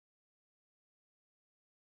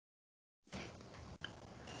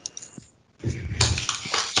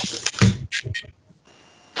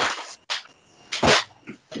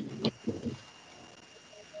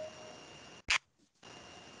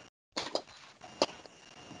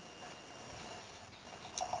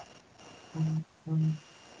Okay,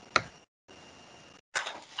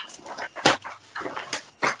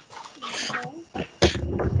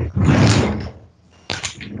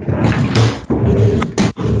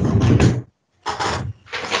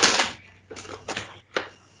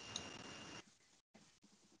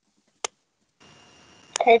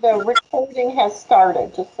 the recording has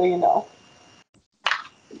started, just so you know.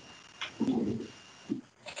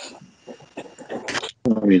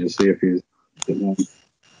 I need to see if he's getting on.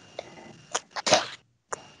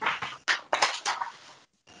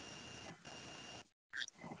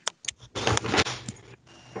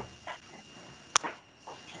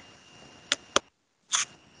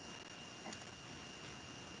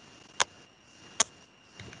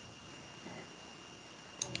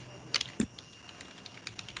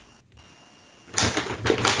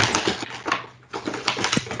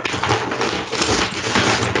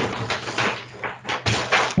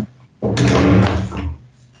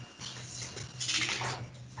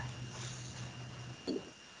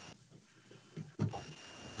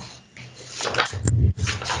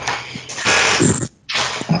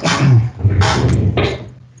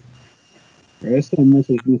 I still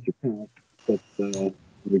message Mr. Pat, but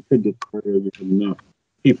we could get started with enough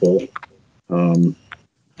people.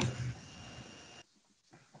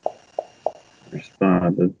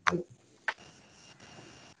 Responded.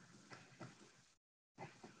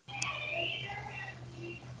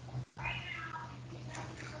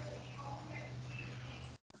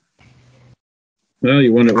 Well,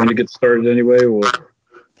 you want to get started anyway? Well,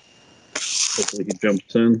 hopefully he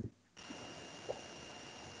jumps in.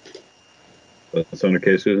 Does that sound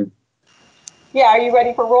okay, Susan? Yeah, are you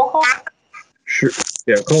ready for roll call? Sure.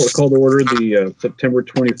 Yeah, call to order the September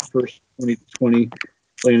 21st, 2020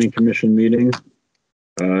 Planning Commission meeting.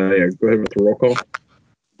 Yeah, go ahead with the roll call.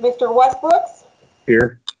 Mr. Westbrooks?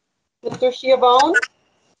 Here. Mr. Schiavone?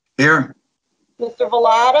 Here. Mr.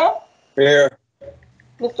 Velada? Here.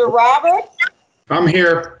 Mr. Roberts? I'm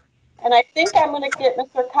here. And I think I'm going to get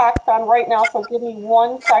Mr. Cox on right now, so give me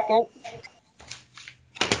 1 second.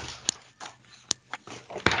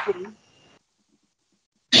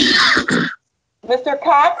 Mr.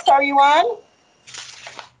 Cox, are you on?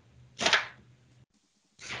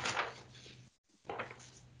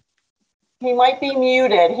 He might be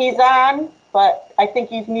muted. He's on, but I think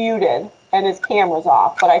he's muted and his camera's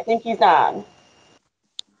off, but I think he's on.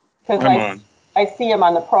 Because I see him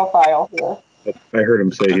on the profile here. I heard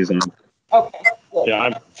him say he's on. Okay. Good.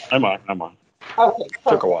 Yeah, I'm on. Okay. Perfect.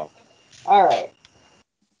 Took a while. All right.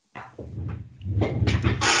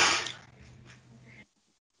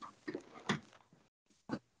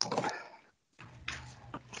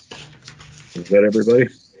 Is that everybody?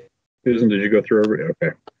 Susan, did you go through everybody?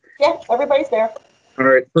 Okay. Yeah, everybody's there. All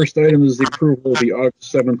right. First item is the approval of the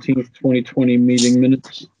August 17th, 2020 meeting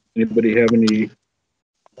minutes. Anybody have any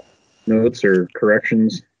notes or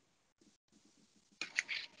corrections?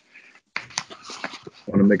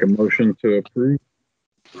 Want to make a motion to approve?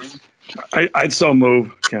 I'd so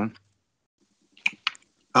move, Ken.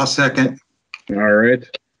 I'll second. All right.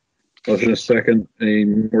 Motion is second. Any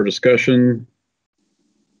more discussion?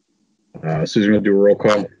 Susan, going to do a roll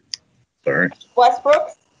call. Sorry.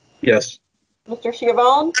 Westbrooks? Yes. Mr.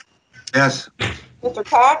 Schiavone? Yes. Mr.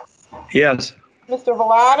 Cox? Yes. Mr.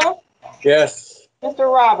 Velada? Yes.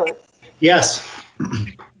 Mr. Roberts? Yes.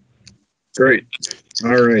 Great.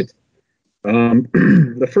 All right.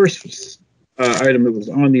 The first item that was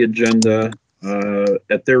on the agenda,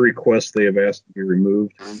 at their request, they have asked to be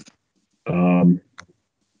removed.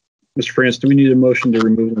 Mr. France, do we need a motion to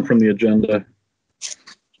remove them from the agenda?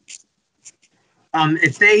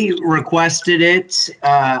 If they requested it,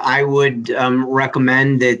 I would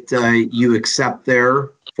recommend that you accept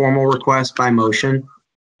their formal request by motion.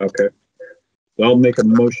 Okay. So I'll make a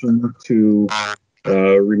motion to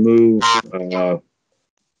remove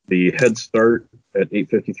the Head Start at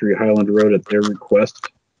 853 Highland Road at their request.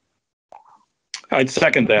 I'd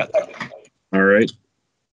second that. All right.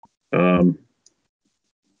 All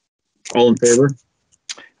in favor?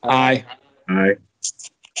 Aye. Aye.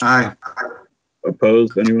 Aye.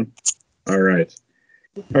 Opposed? Anyone? All right.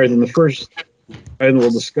 All right. Then the first item we'll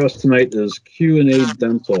discuss tonight is Q&A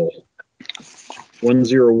Dental,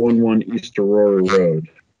 1011 East Aurora Road.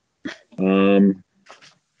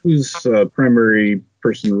 Who's primary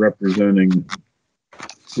person representing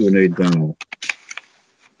Q&A Dental?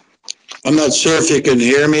 I'm not sure if you can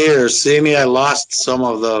hear me or see me. I lost some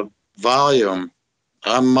of the volume.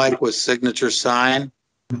 I'm Mike with Signature Sign.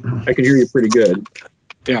 I can hear you pretty good.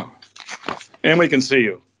 Yeah. And we can see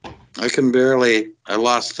you. I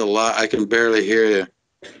lost a lot. I can barely hear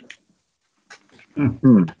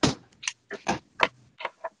you.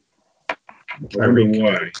 I wonder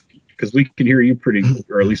why. Because we can hear you pretty,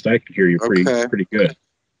 or at least I can hear you pretty good.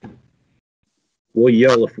 We'll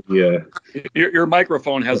yell if we. Your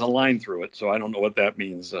microphone has a line through it, so I don't know what that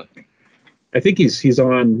means. I think he's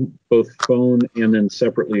on both phone and then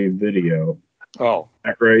separately video. Oh, Is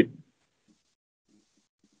that right?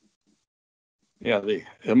 yeah. The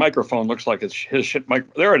microphone looks like it's his shit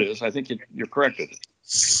mic. There it is. I think you're corrected.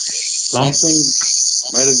 Something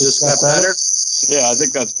might have just got better. Yeah, I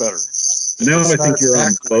think that's better. Now I think you're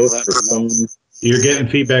on both the phone. You're getting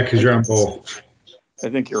feedback because you're on both. I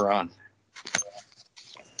think you're on.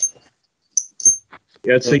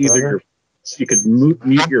 Yeah, I'd say either you could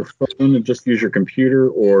mute your phone and just use your computer,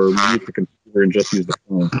 or mute the computer and just use the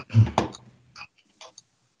phone.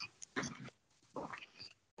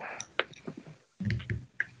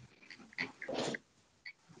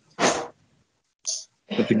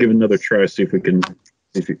 Have to give another try. See if we can.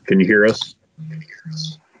 Can you hear us?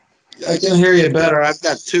 I can hear you better. I've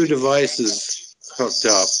got two devices hooked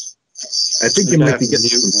up. I think you might be getting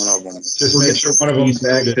some. One of them. Just make sure one of them's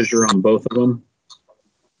feedback muted. because you're on both of them.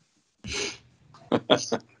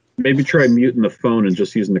 Maybe try muting the phone and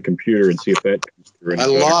just using the computer and see if that comes through. I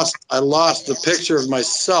lost the picture of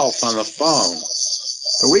myself on the phone.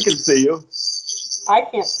 So we can see you. I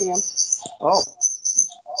can't see him. Oh,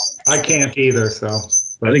 I can't either, so.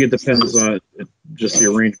 I think it depends on just the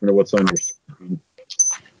arrangement of what's on your screen.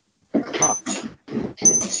 Probably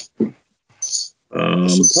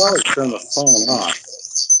turn the phone off.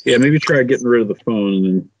 Yeah, maybe try getting rid of the phone and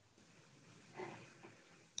then.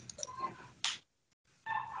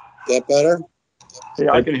 Is that better?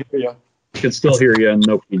 yeah, I can hear you. I can still hear you and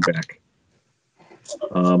no feedback.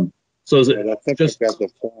 So is it I think just I got the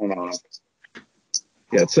phone off.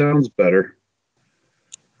 Yeah, it sounds better.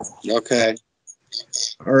 Okay.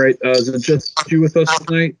 All right, is it just you with us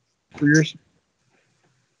tonight for yours?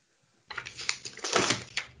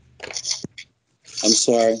 I'm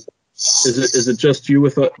sorry. Is it just you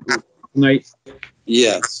with us tonight?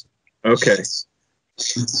 Yes. Okay.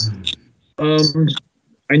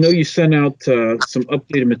 I know you sent out some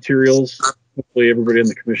updated materials. Hopefully everybody on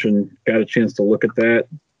the commission got a chance to look at that.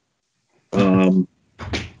 Why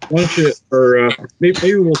don't you, or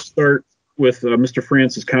maybe we'll start with Mr.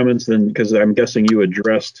 Francis' comments then, because I'm guessing you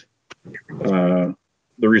addressed, the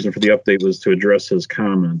reason for the update was to address his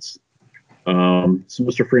comments. So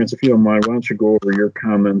Mr. Francis, if you don't mind, why don't you go over your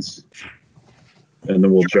comments and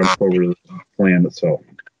then we'll jump over to the plan itself.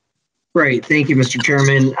 Great. Thank you, Mr.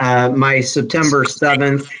 Chairman. My September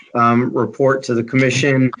 7th report to the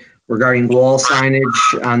commission regarding wall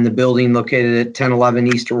signage on the building located at 1011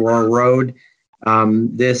 East Aurora Road.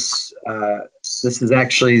 This is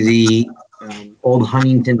actually the old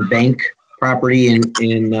Huntington Bank property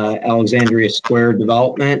in Alexandria Square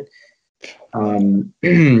development. And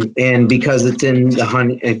because it's in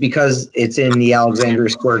the Alexandria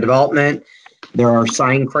Square development, there are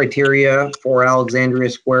sign criteria for Alexandria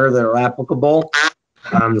Square that are applicable.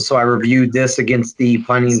 So I reviewed this against the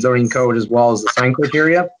planning and zoning code as well as the sign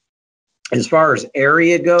criteria. As far as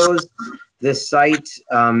area goes, this site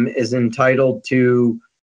is entitled to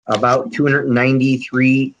about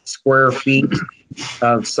 293 square feet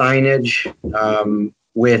of signage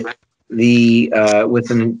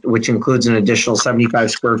which includes an additional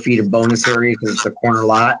 75 square feet of bonus area because it's a corner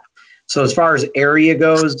lot. So as far as area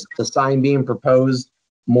goes, the sign being proposed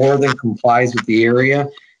more than complies with the area.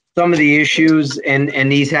 Some of the issues,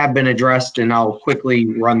 and these have been addressed, and I'll quickly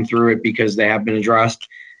run through it because they have been addressed.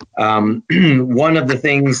 One of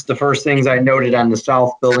the first things I noted on the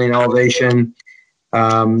south building elevation,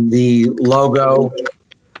 the logo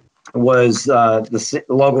was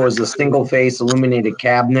a single face illuminated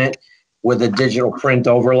cabinet with a digital print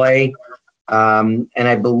overlay. And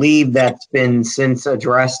I believe that's been since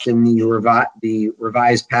addressed in the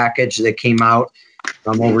revised package that came out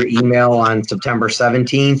over email on September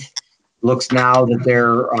 17th. Looks now that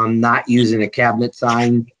they're not using a cabinet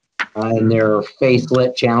sign and they're face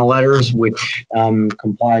lit channel letters, which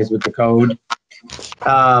complies with the code.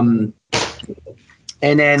 And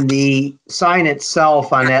then the sign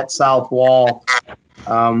itself on that south wall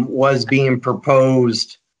was being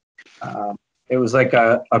proposed. It was like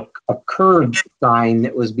a curved sign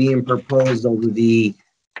that was being proposed over the,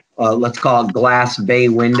 let's call it glass bay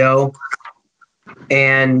window.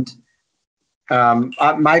 And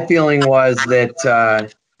my feeling was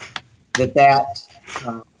that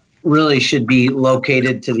really should be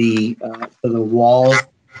located to the wall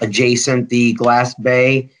adjacent the glass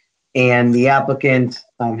bay. And the applicant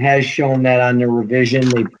has shown that on their revision.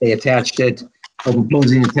 They attached it, or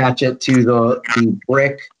proposing to attach it to the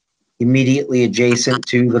brick immediately adjacent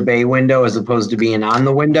to the bay window as opposed to being on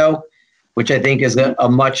the window. which I think is a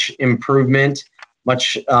much improvement,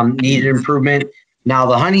 much needed improvement. Now,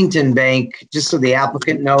 the Huntington Bank, just so the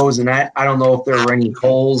applicant knows, and I don't know if there were any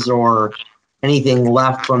holes or anything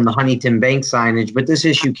left from the Huntington Bank signage, but this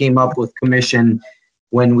issue came up with commission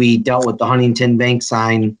when we dealt with the Huntington Bank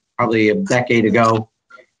sign probably a decade ago.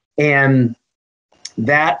 And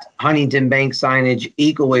that Huntington Bank signage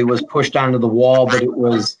equally was pushed onto the wall, but it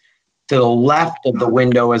was to the left of the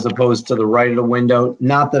window as opposed to the right of the window.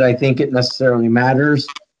 Not that I think it necessarily matters,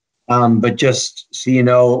 but just so you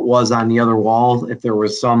know, it was on the other wall. If there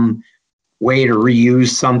was some way to reuse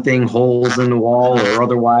something, holes in the wall or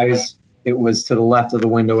otherwise, it was to the left of the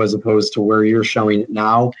window as opposed to where you're showing it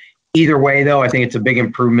now. Either way, though, I think it's a big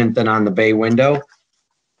improvement than on the bay window.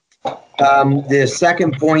 The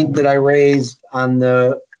second point that I raised on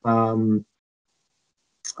the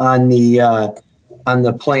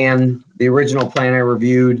plan, the original plan I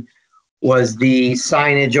reviewed, was the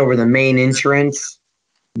signage over the main entrance.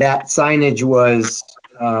 That signage was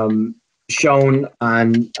shown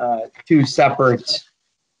on two separate.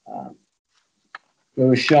 It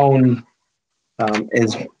was shown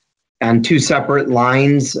as on two separate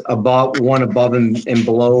lines, above one above and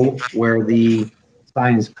below where the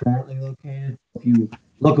sign is currently located. If you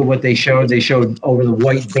look at what they showed over the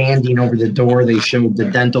white banding over the door, they showed the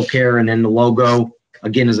dental care, and then the logo,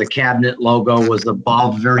 again, as a cabinet logo, was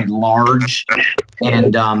above, very large,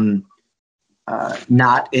 and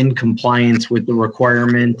not in compliance with the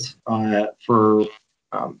requirement for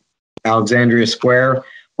Alexandria Square.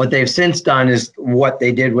 What they've since done is what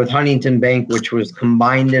they did with Huntington Bank, which was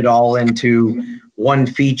combined it all into one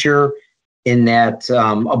feature in that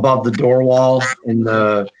above the door wall in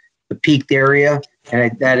the peaked area.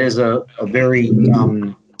 And that is a very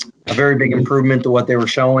big improvement to what they were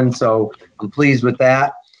showing. So I'm pleased with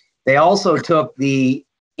that. They also took the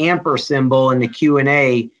amper symbol in the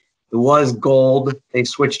Q&A. It was gold. They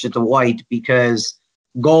switched it to white because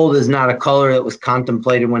gold is not a color that was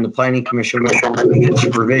contemplated when the Planning Commission was looking at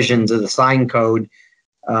the revisions of the sign code.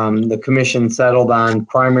 The commission settled on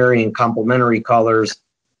primary and complementary colors.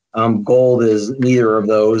 Gold is neither of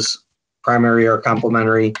those, primary or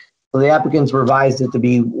complementary. So the applicants revised it to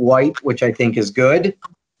be white, which I think is good.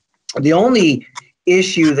 The only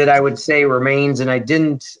issue that I would say remains, and I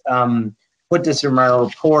didn't put this in my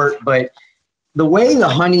report, but the way the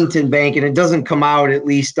Huntington Bank, and it doesn't come out at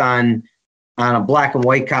least on a black and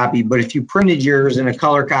white copy, but if you printed yours in a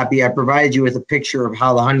color copy, I provided you with a picture of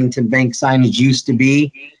how the Huntington Bank signage used to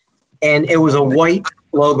be. And it was a white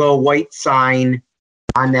logo, white sign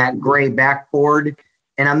on that gray backboard.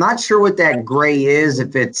 And I'm not sure what that gray is,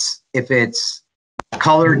 if it's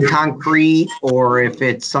colored concrete or if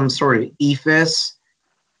it's some sort of ephes.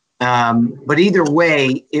 But either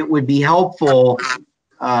way, it would be helpful.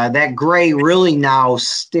 That gray really now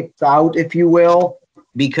sticks out, if you will,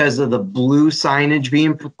 because of the blue signage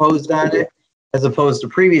being proposed on it, as opposed to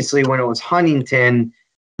previously when it was Huntington.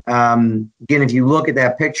 Again, if you look at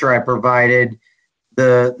that picture I provided,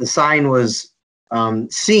 the sign was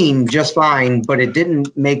seen just fine, but it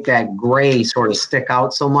didn't make that gray sort of stick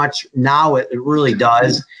out so much. Now it really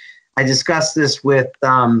does. I discussed this with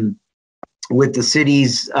the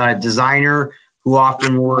city's designer, who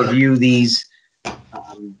often will review these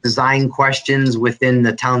design questions within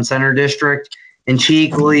the town center district. And she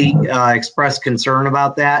equally expressed concern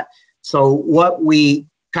about that. So what we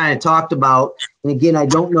kind of talked about, and again, I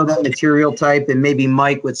don't know that material type, and maybe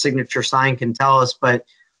Mike with Signature Sign can tell us, but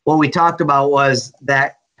what we talked about was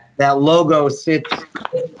that logo sits,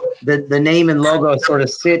 the name and logo sort of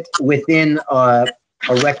sit within a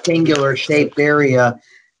rectangular shaped area,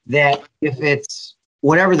 that if it's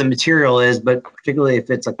whatever the material is, but particularly if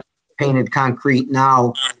it's a painted concrete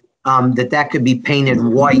now, that could be painted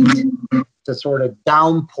white to sort of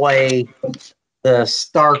downplay the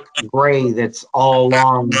stark gray that's all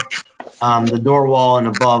along the door wall and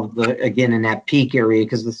above again in that peak area,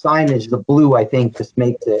 because the signage, the blue, I think just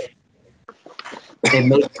makes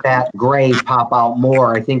that gray pop out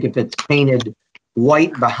more. I think if it's painted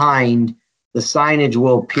white behind, the signage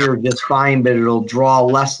will appear just fine, but it'll draw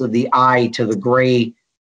less of the eye to the gray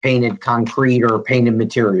painted concrete or painted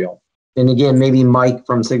material. And again, maybe Mike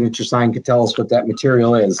from Signature Sign could tell us what that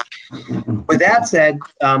material is. With that said,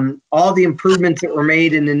 all the improvements that were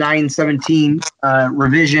made in the 917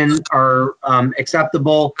 revision are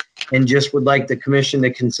acceptable, and just would like the commission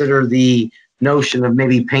to consider the notion of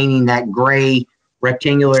maybe painting that gray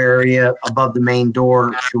rectangular area above the main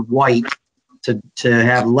door to white to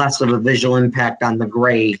have less of a visual impact on the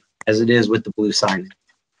gray as it is with the blue sign.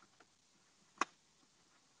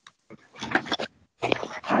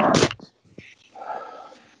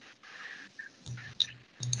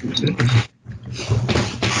 We're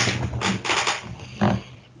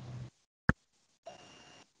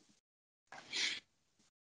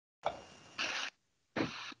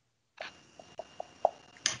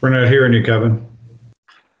not hearing you, Kevin.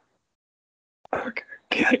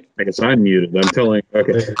 Okay. I guess I'm muted. I'm telling.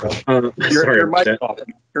 Okay. Sorry. Your mic off.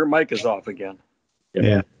 Your mic is off again.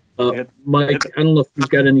 Yeah. Mike, I don't know if you've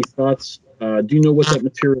got any thoughts. Do you know what that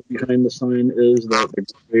material behind the sign is? The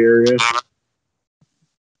gray area.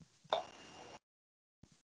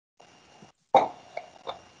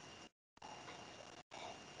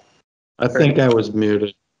 I think I was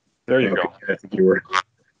muted. There you Okay, go. I think you were.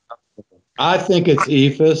 I think it's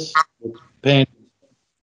ephes, painted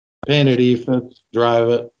ephes, drive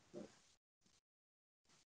it.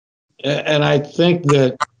 And I think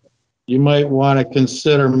that you might want to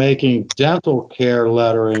consider making dental care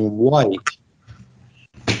lettering white.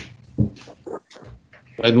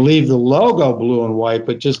 And leave the logo blue and white,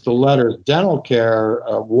 but just the letters dental care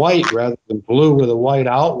white rather than blue with a white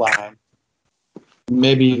outline.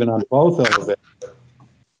 Maybe even on both of it.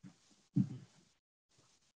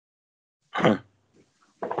 Huh.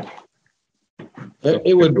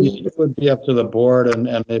 It would be up to the board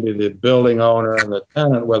and maybe the building owner and the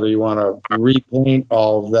tenant whether you want to repaint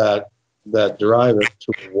all of that drive it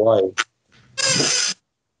to white.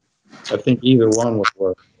 I think either one would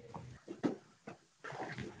work.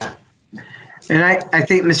 And I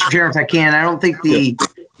think, Mr. Chair, if I can, I don't think the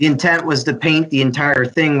intent was to paint the entire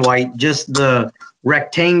thing white, just the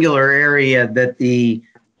rectangular area that the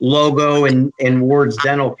logo and words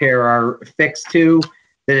dental care are affixed to,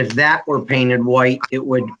 that if that were painted white, it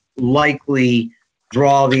would likely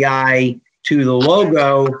draw the eye to the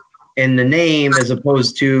logo and the name as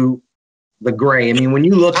opposed to the gray. I mean, when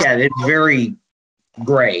you look at it, it's very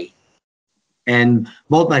gray. And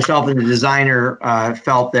both myself and the designer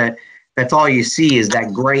felt that that's all you see is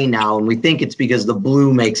that gray now. And we think it's because the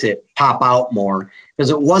blue makes it pop out more. Because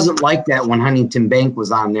it wasn't like that when Huntington Bank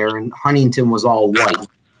was on there and Huntington was all white.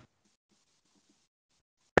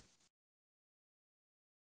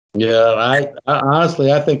 Yeah, I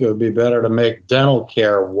honestly, I think it would be better to make dental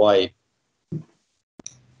care white.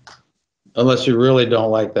 Unless you really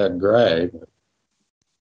don't like that gray.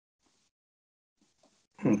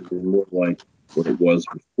 It would look like what it was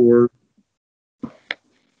before.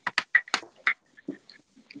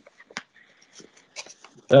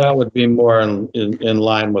 That would be more in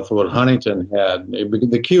line with what Huntington had.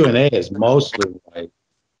 The Q&A is mostly white.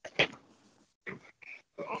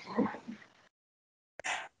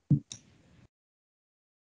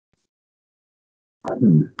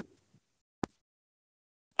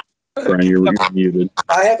 Brian, you're muted.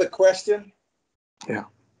 I have a question. Yeah.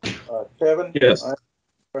 Kevin? Yes. I have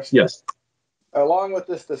a question. Yes. Along with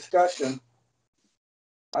this discussion,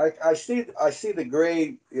 I see the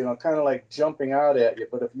gray, kind of like jumping out at you.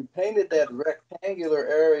 But if you painted that rectangular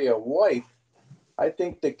area white, I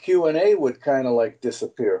think the Q&A would kind of like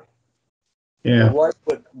disappear. Yeah.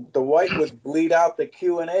 The white would bleed out the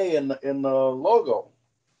Q&A in the logo.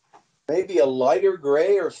 Maybe a lighter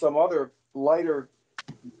gray or some other lighter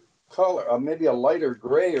color, maybe a lighter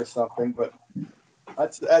gray or something. But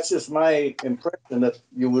that's just my impression that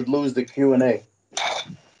you would lose the Q&A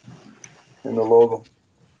in the logo.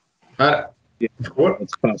 It's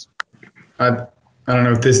possible. I don't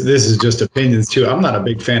know if this is just opinions too. I'm not a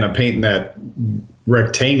big fan of painting that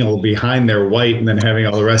rectangle behind there white and then having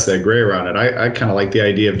all the rest of that gray around it. I kind of like the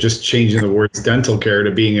idea of just changing the words dental care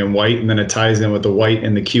to being in white, and then it ties in with the white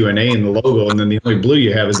and the Q&A and the logo, and then the only blue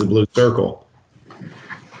you have is the blue circle.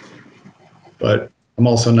 But I'm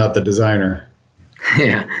also not the designer.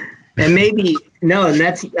 Yeah. And maybe, no, and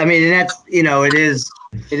that's, I mean, and that's, it is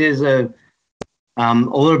a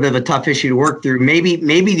little bit of a tough issue to work through. Maybe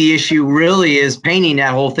the issue really is painting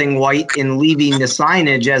that whole thing white and leaving the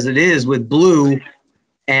signage as it is with blue.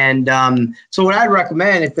 And so what I'd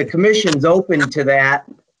recommend, if the commission's open to that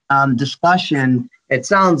discussion, it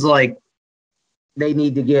sounds like they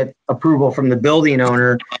need to get approval from the building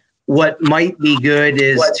owner. What might be good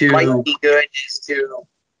is to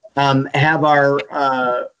have our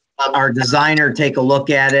designer take a look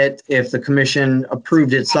at it if the commission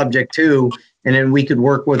approved it subject to, and then we could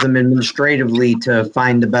work with them administratively to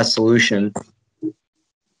find the best solution.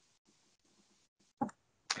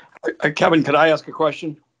 Kevin, could I ask a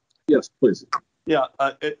question? Yes, please. Yeah,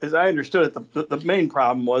 as I understood it, the main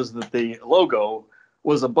problem was that the logo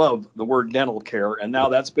was above the word dental care, and now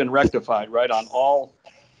that's been rectified, right, on all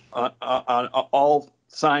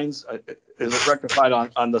signs. Is it rectified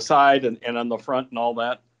on the side and on the front and all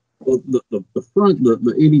that? Well, the front,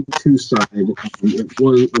 the 82 side, it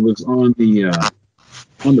was on the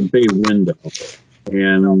bay window.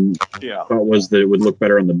 And Yeah. thought was that it would look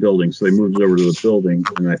better on the building, so they moved it over to the building.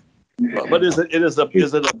 And But is it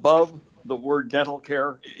above the word dental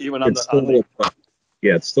care even on it's the, still above,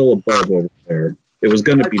 yeah, it's still above over there. It was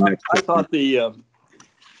going to be next. I thought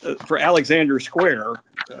for Alexander Square,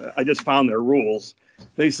 I just found their rules.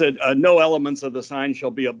 They said no elements of the sign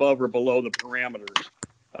shall be above or below the parameters.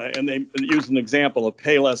 And they used an example of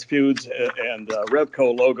Payless Foods and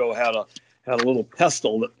Revco logo had a little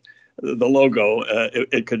pestle that the logo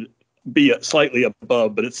it could be slightly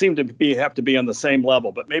above, but it seemed to have to be on the same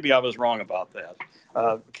level. But maybe I was wrong about that.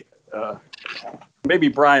 Maybe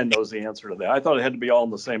Brian knows the answer to that. I thought it had to be all on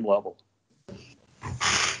the same level.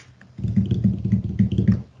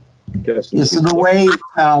 Yes. This is the way,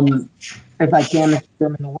 if I can, Mr.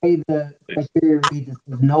 Chairman, the way the criteria reads, it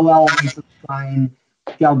says no elements of the sign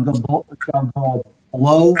shall go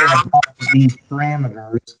below or above these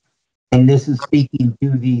parameters. And this is speaking to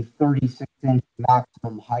the 36-inch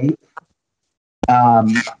maximum height.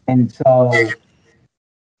 And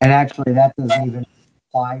actually that doesn't even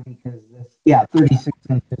apply because 36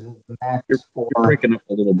 inches is the max for You're breaking up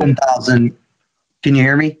a little bit. 10,000. Can you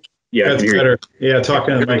hear me? Yeah, That's better. Yeah,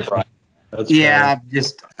 talking to the mic.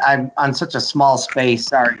 I'm on such a small space.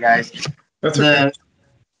 Sorry, guys. That's okay.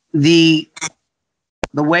 The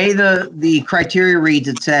way the criteria reads,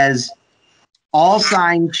 it says all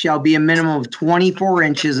signs shall be a minimum of 24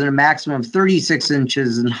 inches and a maximum of 36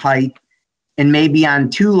 inches in height and may be on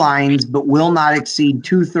two lines, but will not exceed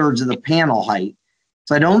 2/3 of the panel height.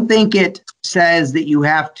 So I don't think it says that you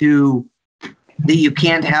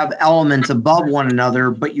can't have elements above one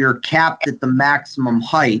another, but you're capped at the maximum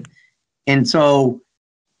height. And so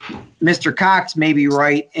Mr. Cox may be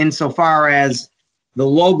right insofar as the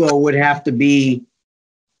logo would have to be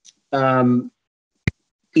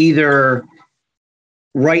either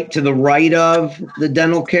right to the right of the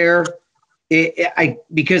dental care,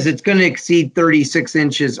 because it's going to exceed 36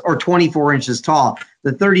 inches or 24 inches tall.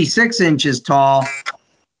 The 36 inches tall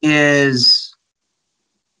is,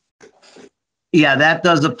 that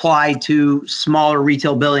does apply to smaller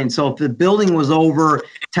retail buildings. So if the building was over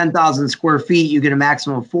 10,000 square feet, you get a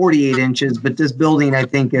maximum of 48 inches, but this building I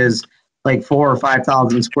think is like 4,000 or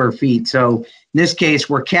 5,000 square feet. So in this case,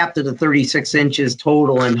 we're capped at the 36 inches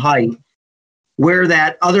total in height. Where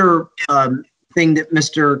that other thing that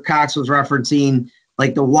Mr. Cox was referencing,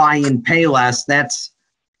 like the Y in Payless, that's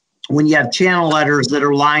when you have channel letters that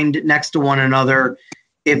are lined next to one another.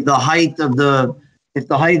 If the height of the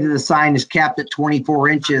sign is capped at 24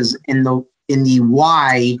 inches, and the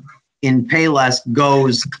Y in Payless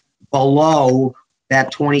goes below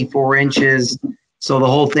that 24 inches, so the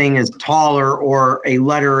whole thing is taller or a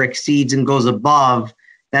letter exceeds and goes above,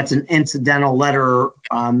 that's an incidental letter,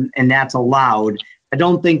 and that's allowed. I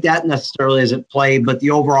don't think that necessarily is at play, but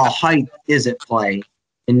the overall height is at play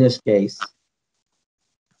in this case.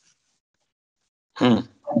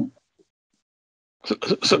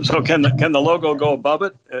 So can the logo go above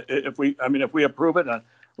it if we approve it?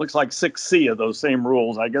 Looks like 6C of those same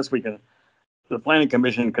rules. I guess the planning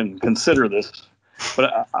commission can consider this,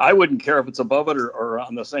 but I wouldn't care if it's above it or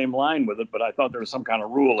on the same line with it. But I thought there was some kind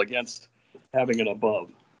of rule against having it above.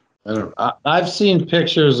 I've seen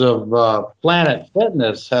pictures of Planet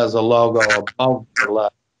Fitness has a logo above the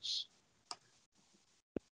letters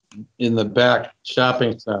in the back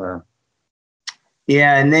shopping center.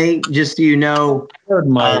 Yeah, and they, just so you know,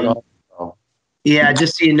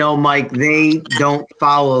 just so you know, Mike, they don't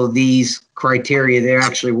follow these criteria. They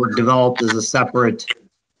actually were developed as a separate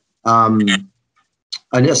outlot,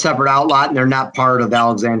 and they're not part of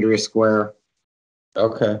Alexandria Square.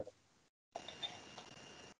 Okay.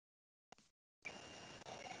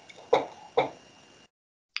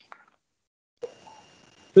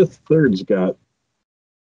 Fifth Third's got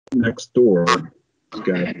next door. It's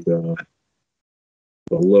got the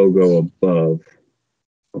logo above.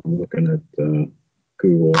 I'm looking at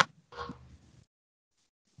Google.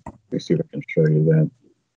 Let me see if I can show you that.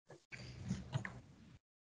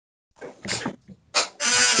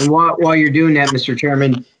 And while you're doing that, Mr.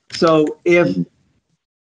 Chairman, so if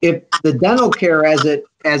the dental care as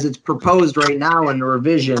it's proposed right now in the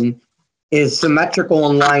revision is symmetrical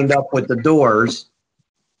and lined up with the doors,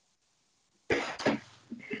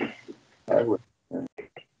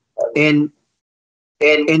 and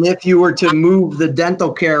if you were to move the dental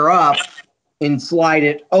care up and slide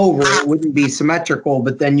it over, it wouldn't be symmetrical,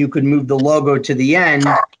 but then you could move the logo to the end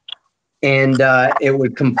and it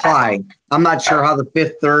would comply. I'm not sure how the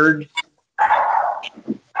Fifth Third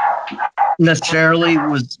necessarily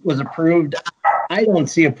was approved. I don't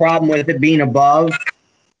see a problem with it being above.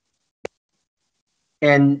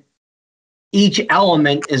 And each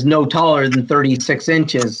element is no taller than 36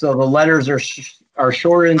 inches. So the letters are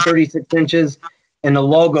shorter than 36 inches, and the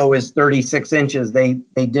logo is 36 inches. They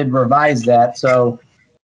did revise that. So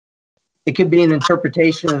it could be an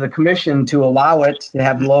interpretation of the commission to allow it to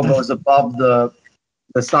have logos above the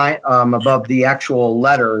sign, above the actual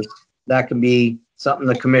letters. That could be something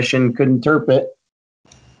the commission could interpret.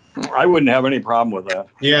 I wouldn't have any problem with that.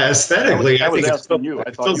 Yeah, aesthetically, I was think asking you.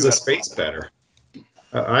 I thought fills you the had a space problem. better.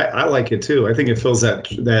 I like it too. I think it fills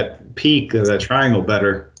that peak, that triangle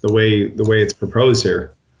better, the way it's proposed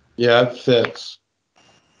here. Yeah, it fits.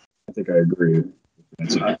 I think I agree.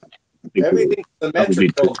 Everything's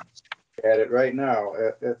symmetrical at it right now.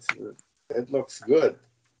 It looks good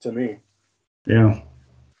to me. Yeah.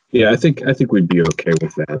 Yeah, I think we'd be okay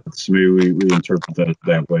with that. So maybe we interpret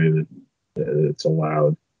that way that it's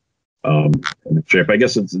allowed. And Jeff, I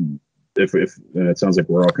guess it's if it sounds like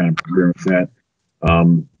we're all kind of agreeing with that.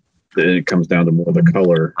 Then it comes down to more the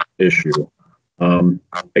color issue. I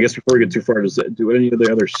guess before we get too far, do any of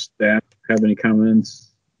the other staff have any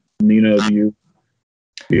comments? Nina, do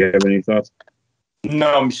you have any thoughts?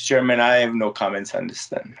 No, Mr. Chairman, I have no comments on this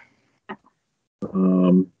then.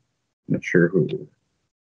 Not sure who.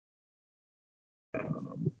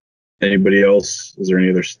 Anybody else? Is there any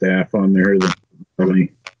other staff on there that have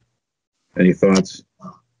any thoughts?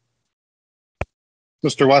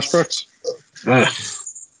 Mr. Westbrooks?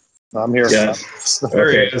 I'm here. Yeah.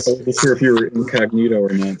 Okay. I wasn't sure if you were incognito or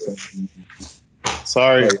not.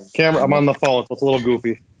 Sorry, camera. I'm on the phone, so it's a little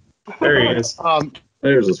goofy. There he is.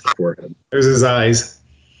 There's his forehead. There's his eyes.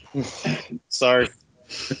 Sorry.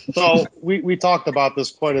 So we talked about this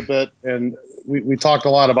quite a bit, and we talked a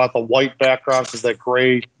lot about the white background because that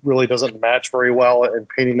gray really doesn't match very well, and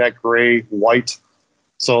painting that gray white.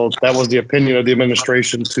 So that was the opinion of the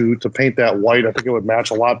administration to paint that white. I think it would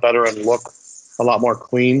match a lot better and look a lot more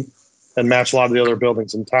clean and match a lot of the other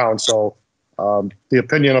buildings in town. So the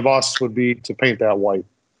opinion of us would be to paint that white.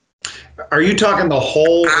 Are you talking the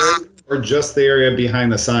whole area or just the area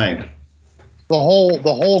behind the sign? The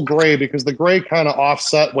whole gray, because the gray kind of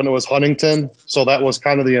offset when it was Huntington, so that was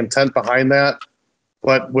kind of the intent behind that.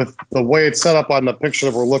 But with the way it's set up on the picture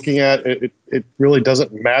that we're looking at, it really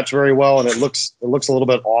doesn't match very well, and it looks a little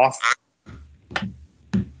bit off.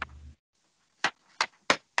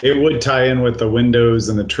 It would tie in with the windows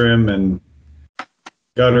and the trim and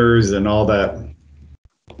gutters and all that.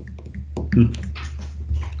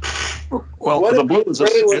 Well, the blue is an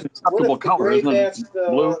acceptable color, isn't it?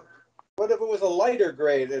 Blue. What if it was a lighter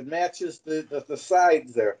gray that matches the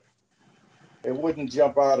sides there? It wouldn't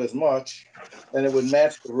jump out as much, and it would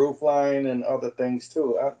match the roof line and other things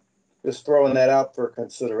too. I'm just throwing that out for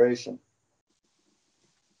consideration.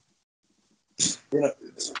 You know,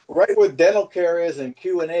 right where dental care is and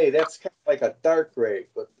Q&A, that's kind of like a dark gray,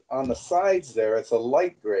 but on the sides there, it's a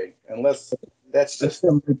light gray. Unless that's just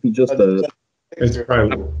might be just it's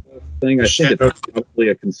probably thing. I think it's probably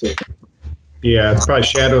a consistent. Yeah, it's probably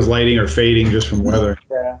shadows, lighting, or fading just from weather.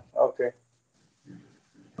 Yeah. Okay.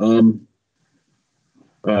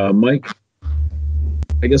 Mike,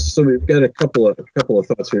 I guess so. We've got a couple of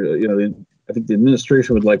thoughts here. You know, I think the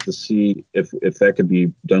administration would like to see if that could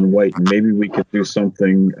be done white, and maybe we could do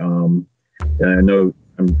something. And I know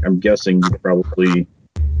I'm guessing you probably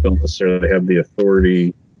don't necessarily have the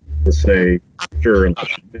authority to say sure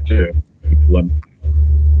unless you do.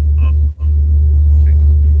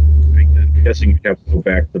 I'm guessing you have to go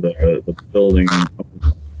back to the building.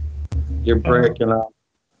 You're breaking up.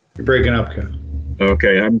 You're breaking up, Ken.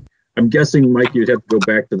 Okay, I'm guessing, Mike, you'd have to go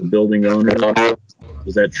back to the building owner.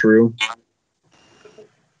 Is that true?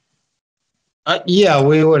 Yeah,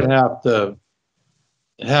 we would have to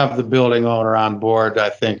have the building owner on board, I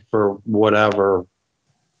think, for whatever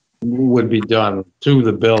would be done to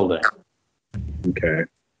the building. Okay.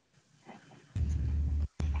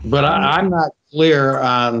 But I'm not clear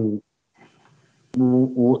on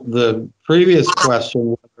the previous question,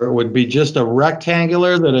 whether it would be just a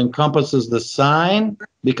rectangular that encompasses the sign,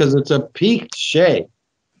 because it's a peaked shape.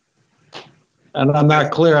 And I'm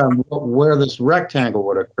not clear on where this rectangle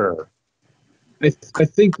would occur. I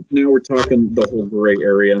think now we're talking the whole gray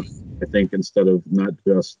area. I think instead of not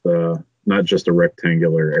just a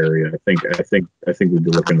rectangular area. I think we'd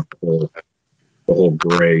be looking at the whole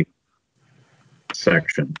gray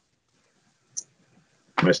section.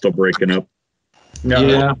 Am I still breaking up?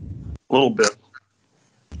 Yeah, A little bit.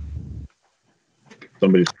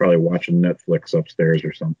 Somebody's probably watching Netflix upstairs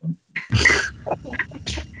or something.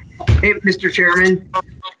 Hey, Mr. Chairman,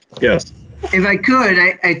 Yes. if I could,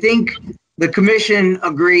 I think the commission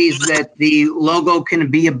agrees that the logo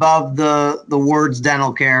can be above the words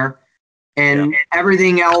dental care. And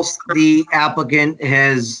everything else the applicant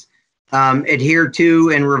has adhered to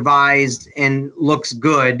and revised and looks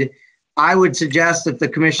good. I would suggest, if the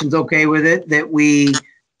commission's okay with it, that we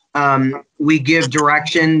give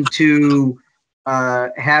direction to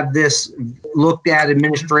have this looked at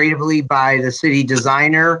administratively by the city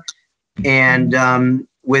designer, and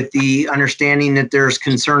with the understanding that there's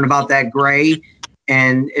concern about that gray,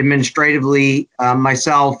 and administratively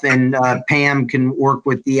myself and Pam can work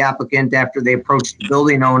with the applicant after they approach the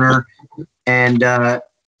building owner and kind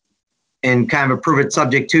of approve it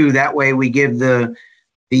subject to. That way we give the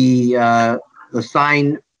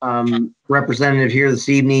sign representative here this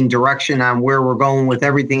evening direction on where we're going with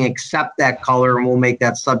everything except that color, and we'll make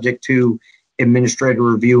that subject to administrative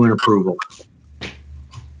review and approval.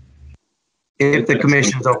 If the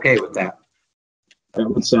commission's okay with that.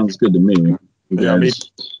 That sounds good to me. You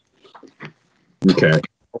guys. Okay.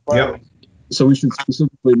 Yep. So we should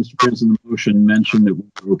specifically, Mr. Prince, in the motion mention that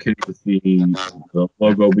we're okay with the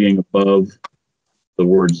logo being above the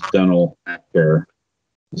words dental care.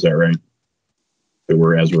 Is that right? That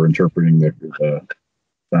we're interpreting the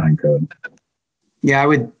sign code. Yeah,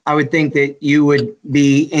 I would think that you would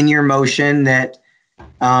be in your motion that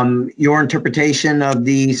your interpretation of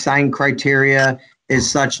the sign criteria is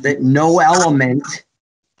such that no element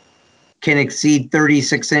can exceed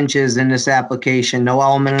 36 inches in this application, no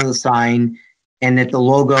element of the sign, and that the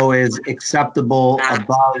logo is acceptable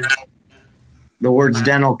above the words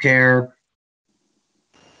dental care,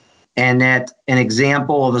 and that an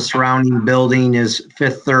example of a surrounding building is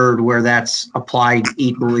Fifth Third, where that's applied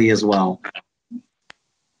equally as well.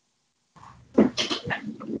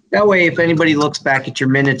 That way, if anybody looks back at your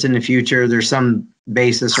minutes in the future, there's some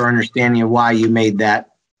basis or understanding of why you made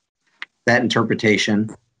that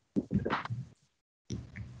interpretation.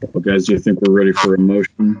 Well, guys, do you think we're ready for a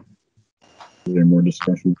motion? Is there more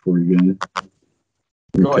discussion before you get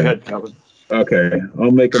it? Go ahead, Kevin. Okay,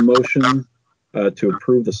 I'll make a motion to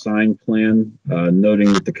approve the sign plan,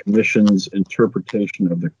 noting that the commission's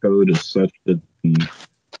interpretation of the code is such that the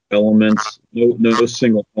elements, no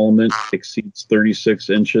single element exceeds 36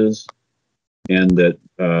 inches, and that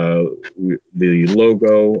the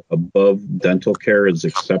logo above dental care is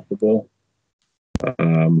acceptable.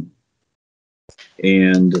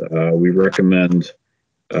 And we recommend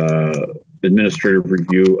administrative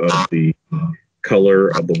review of the color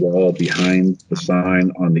of the wall behind the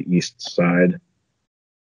sign on the east side.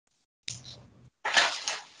 Is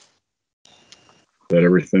that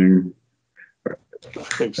everything? I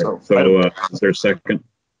think so. So is there a second?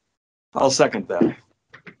 I'll second that.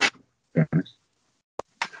 Okay.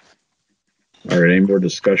 All right, any more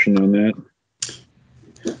discussion on that?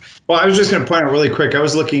 Well, I was just going to point out really quick. I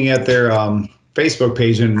was looking at their Facebook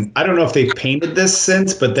page, and I don't know if they've painted this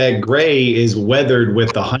since, but that gray is weathered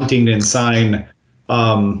with the Huntington sign.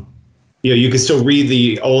 You can still read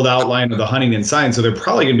the old outline of the Huntington sign, so they're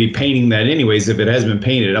probably going to be painting that anyways if it has been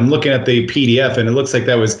painted. I'm looking at the PDF, and it looks like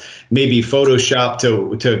that was maybe photoshopped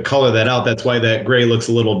to color that out. That's why that gray looks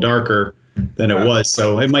a little darker than it was.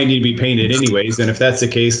 So it might need to be painted anyways, and if that's the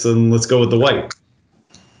case, then let's go with the white.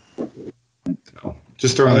 So,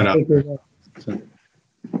 just throwing that out.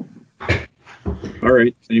 All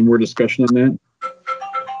right, any more discussion on that?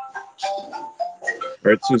 All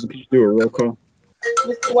right, Susan, can you do a roll call?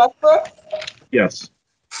 Mr. Westbrook? Yes.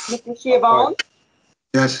 Mr. Schiavone?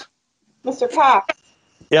 Yes. Mr. Cox?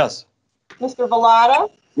 Yes. Mr. Vallata?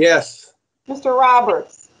 Yes. Mr.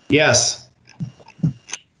 Roberts? Yes.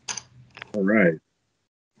 All right.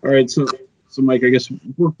 All right. So Mike, I guess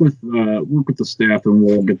work with the staff, and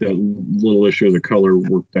we'll get that little issue of the color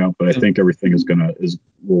worked out. But I think everything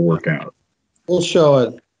will work out. We'll show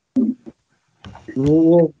it.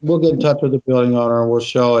 We'll get in touch with the building owner, and we'll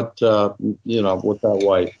show it, with that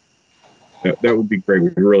white. That would be great.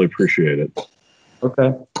 We really appreciate it.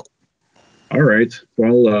 Okay. All right.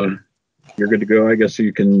 Well, you're good to go. I guess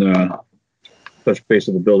you can touch base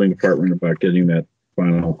with the building department about getting that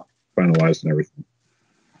finalized and everything.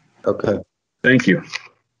 Okay. Thank you.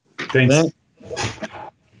 Thanks.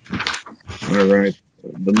 All right.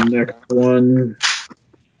 The next one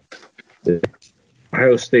is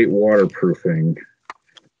Ohio State waterproofing.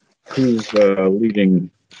 Who's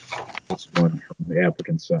leading this one from the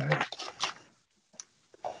applicant side?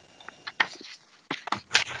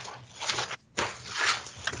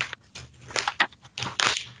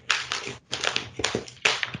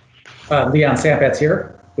 Leon Sampats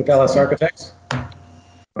here with LS Architects.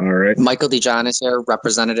 All right. Michael DeJohn is here,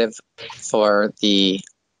 representative for the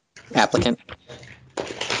applicant.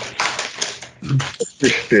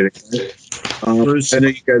 Appreciate it. I know you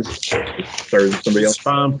guys. Sorry, is somebody else?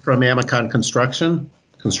 From Amicon Construction.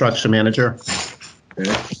 construction manager.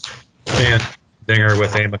 Okay. Dan Dinger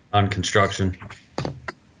with Amazon Construction.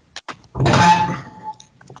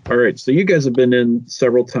 All right, so you guys have been in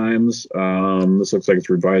several times. This looks like it's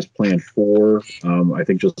revised plan 4. I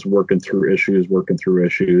think just working through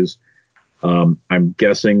issues. I'm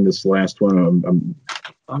guessing this last one,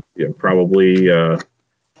 probably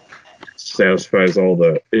satisfies all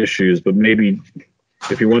the issues, but maybe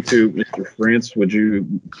if you want to, Mr. France, would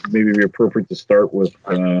you maybe be appropriate to start with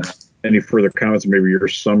any further comments, maybe your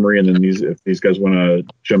summary, and then if these guys want to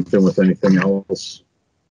jump in with anything else,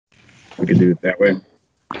 we can do it that way.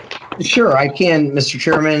 Sure, I can, Mr.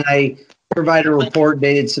 Chairman. I provided a report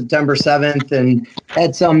dated September 7th and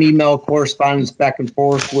had some email correspondence back and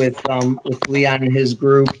forth with Leon and his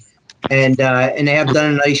group, and they have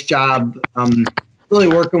done a nice job really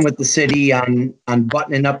working with the city on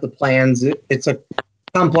buttoning up the plans. It's a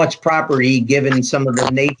complex property given some of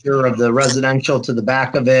the nature of the residential to the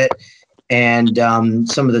back of it and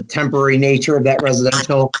some of the temporary nature of that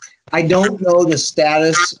residential. I don't know the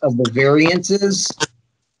status of the variances.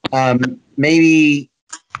 Maybe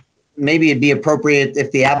it'd be appropriate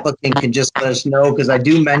if the applicant can just let us know, because I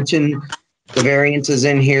do mention the variances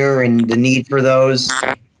in here and the need for those.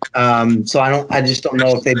 So I just don't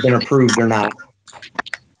know if they've been approved or not.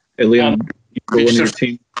 Hey, Leon, your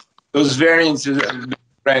team. Those variances have been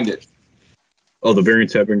granted. Oh, the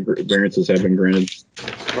variances have been granted.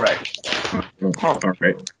 Correct. All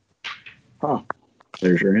right.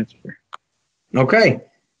 There's your answer. Okay,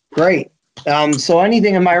 great. So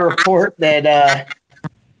anything in my report that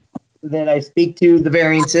I speak to the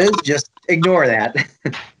variances, just ignore that.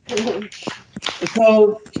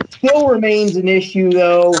 So still remains an issue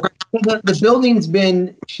though. The building's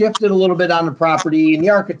been shifted a little bit on the property, and the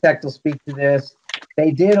architect will speak to this.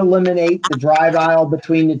 They did eliminate the drive aisle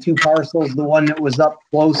between the two parcels, the one that was up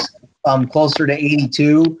closer to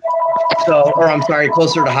 82.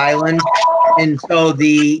 Closer to Highland. And so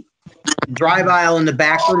the drive aisle in the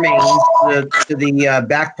back remains to the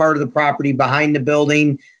back part of the property behind the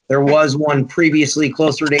building. There was one previously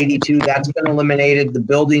closer to 82. That's been eliminated. The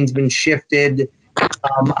building's been shifted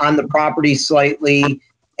on the property slightly.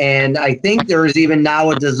 And I think there is even now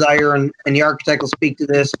a desire, and the architect will speak to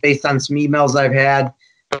this based on some emails I've had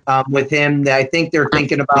with him, that I think they're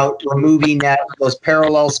thinking about removing those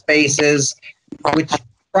parallel spaces, which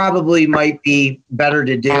probably might be better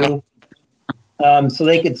to do. So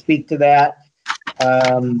they could speak to that.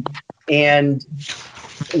 And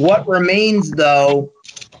what remains, though,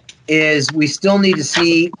 is we still need to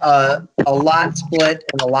see a lot split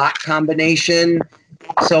and a lot combination.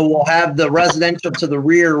 So we'll have the residential to the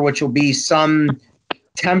rear, which will be some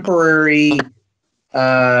temporary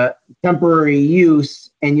use,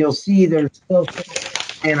 and you'll see there's still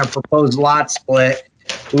a proposed lot split.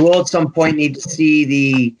 We will at some point need to see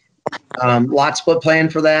the lot split plan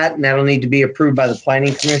for that, and that'll need to be approved by the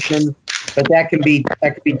planning commission. But that can be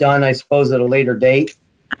done, I suppose, at a later date.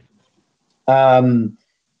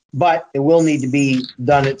 But it will need to be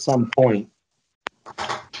done at some point.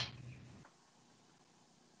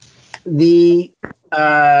 The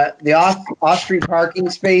off-street parking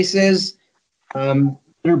spaces,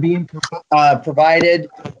 they're being provided.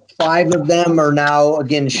 5 of them are now,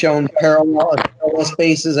 again, shown parallel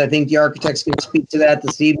spaces. I think the architect's going to speak to that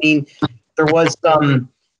this evening. There was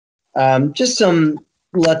just some,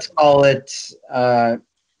 let's call it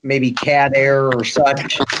maybe cat error or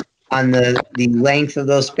such on the length of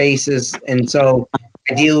those spaces. And so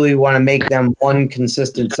ideally we want to make them one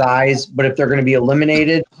consistent size, but if they're going to be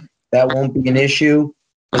eliminated, that won't be an issue.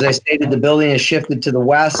 As I stated, the building is shifted to the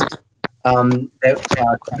west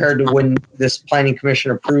compared to when this planning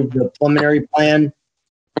commission approved the preliminary plan.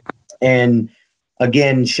 And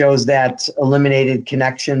again, shows that eliminated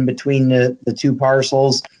connection between the two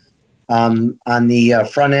parcels on the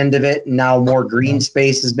front end of it. Now more green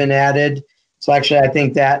space has been added. So actually, I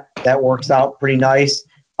think that works out pretty nice.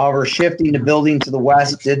 However, shifting the building to the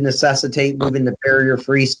west did necessitate moving the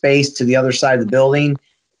barrier-free space to the other side of the building.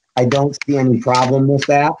 I don't see any problem with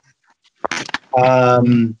that.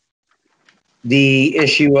 The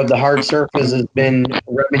issue of the hard surface has been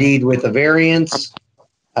remedied with a variance.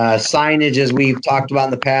 Signage, as we've talked about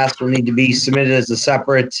in the past, will need to be submitted as a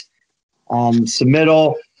separate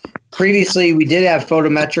submittal. Previously, we did have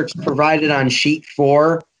photometrics provided on sheet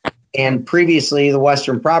 4, and previously the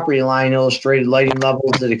western property line illustrated lighting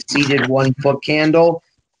levels that exceeded 1 foot candle.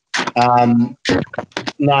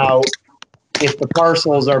 Now, if the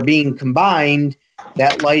parcels are being combined,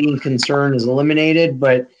 that lighting concern is eliminated,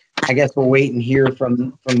 but I guess we'll wait and hear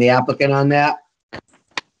from the applicant on that.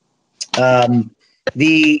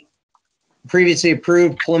 The previously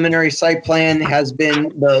approved preliminary site plan has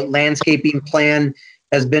been, the landscaping plan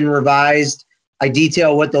has been revised. I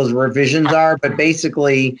detail what those revisions are, but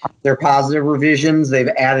basically they're positive revisions. They've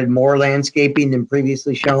added more landscaping than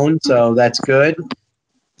previously shown, so that's good.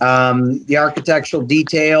 The architectural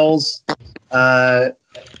details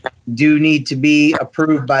do need to be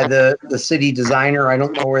approved by the city designer. I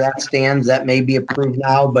don't know where that stands. That may be approved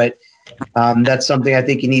now, but that's something I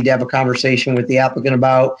think you need to have a conversation with the applicant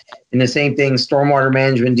about. And the same thing, stormwater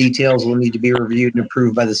management details will need to be reviewed and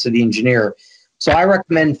approved by the city engineer. So I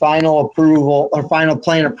recommend final approval or final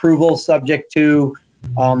plan approval subject to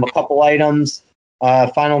a couple items.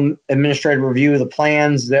 Final administrative review of the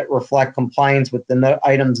plans that reflect compliance with the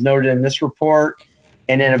items noted in this report.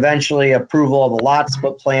 And then eventually approval of a lot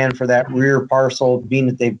split plan for that rear parcel, being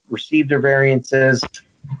that they've received their variances.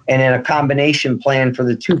 And then a combination plan for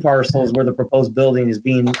the two parcels where the proposed building is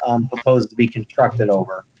being proposed to be constructed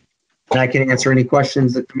over. And I can answer any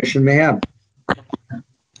questions the commission may have.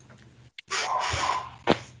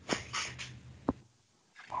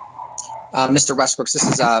 Mr. Westbrooks, this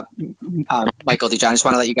is Michael DeJohn. I just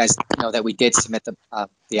want to let you guys know that we did submit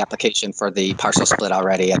the application for the parcel split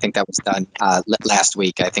already. I think that was done last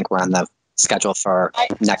week. I think we're on the schedule for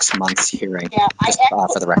next month's hearing, just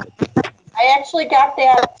for the record. I actually got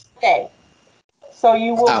that today. So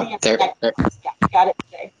you will be there. Yeah, got it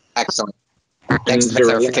today. Excellent. Thanks for the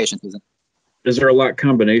clarification, Susan. Is there a lot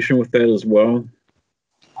combination with that as well?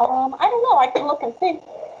 I don't know. I can look and see.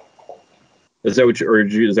 Is that what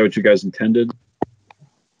is that what you guys intended?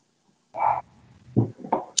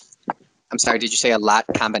 I'm sorry, did you say a lot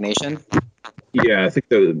combination? Yeah, I think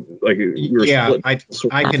yeah, I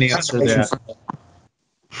can answer that.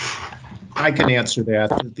 I can answer that.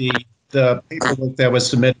 The paperwork that was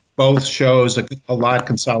submitted both shows a lot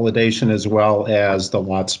consolidation as well as the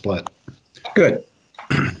lot split. Good.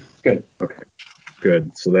 Good. Okay.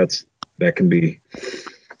 Good. So that can be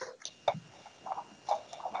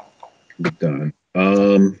done.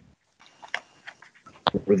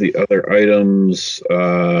 What were the other items?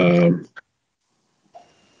 So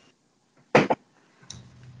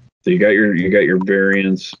you got your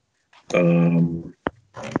variance,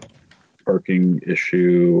 parking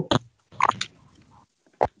issue,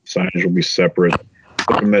 signage will be separate.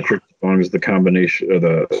 Photometric, as long as the combination of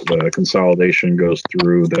the consolidation goes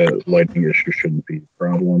through, the lighting issue shouldn't be a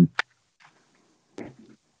problem.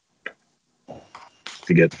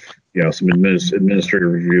 To get some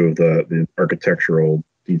administrative review of the architectural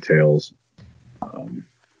details,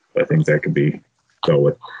 I think that could be dealt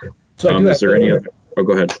with. So is there any other? Oh,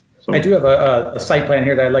 go ahead. I do have a site plan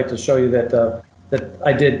here that I'd like to show you that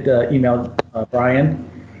I did email Brian.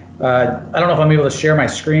 I don't know if I'm able to share my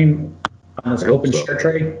screen on this open share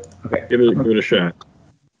tray. Okay. Give it a shot.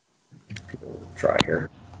 Try here.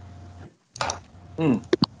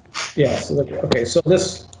 Yeah. So okay. So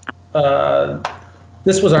this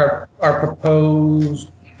was our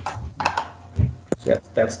proposed. Yeah,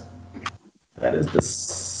 that is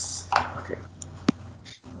this. Okay.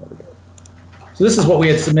 So this is what we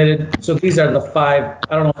had submitted. So these are the 5.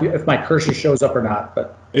 I don't know if my cursor shows up or not,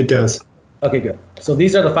 but it does. Okay, good. So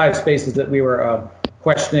these are the 5 spaces that we were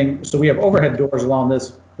questioning. So we have overhead doors along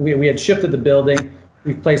this. We had shifted the building.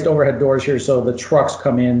 We've placed overhead doors here so the trucks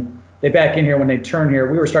come in. They back in here. When they turn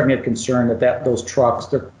here, we were starting to get concerned that those trucks,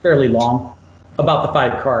 they're fairly long, about the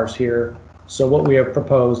 5 cars here. So what we have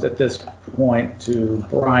proposed at this point to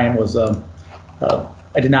Brian was, I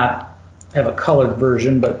did not have a colored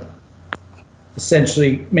version, but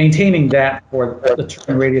essentially maintaining that for the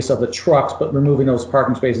turn radius of the trucks, but removing those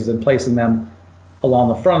parking spaces and placing them along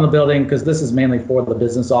the front of the building, because this is mainly for the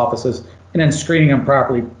business offices, and then screening them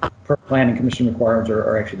properly per planning commission requirements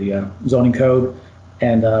or actually the zoning code.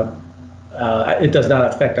 And it does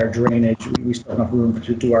not affect our drainage. We still have enough room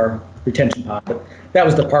to do our retention pond. But that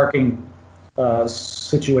was the parking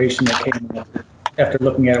situation that came up. After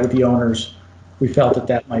looking at it with the owners, we felt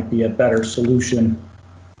that might be a better solution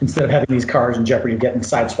instead of having these cars in jeopardy of getting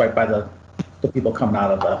sideswiped by the people coming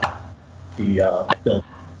out of the building.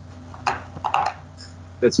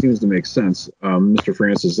 That seems to make sense. Mr.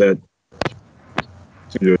 Francis, that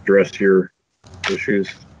seems to address your issues.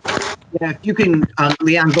 Yeah, if you can,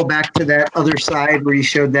 Leon, go back to that other side where you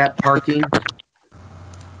showed that parking.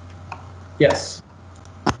 Yes.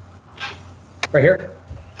 Right here?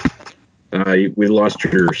 We lost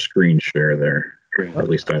your screen share there. At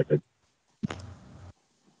least I did.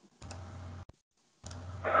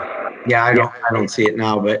 Yeah, I don't see it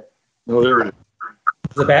now, but. Oh, there it is.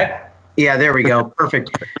 Is it back? Yeah, there we go. Perfect.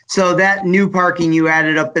 So that new parking you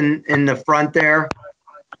added up in the front there?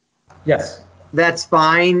 Yes. that's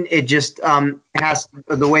fine. It just has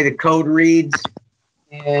the way the code reads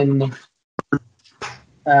in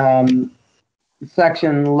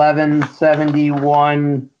section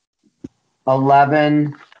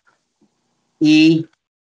 117111 E.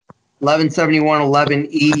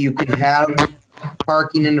 117111E, you can have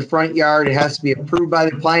parking in the front yard. It has to be approved by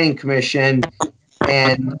the planning commission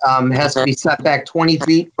and has to be set back 20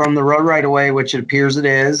 feet from the road right away, which it appears it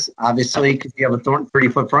is, obviously, because you have a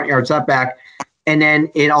 30-foot front yard setback. And then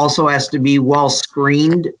it also has to be well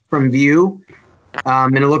screened from view.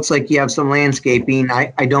 And it looks like you have some landscaping.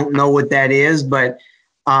 I don't know what that is, but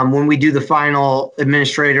when we do the final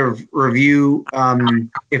administrative review,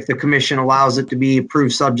 if the commission allows it to be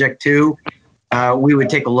approved subject to, we would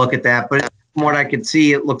take a look at that. But from what I could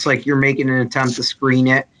see, it looks like you're making an attempt to screen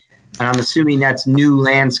it. And I'm assuming that's new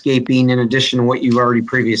landscaping in addition to what you've already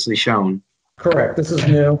previously shown. Correct. This is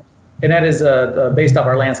new. And that is based off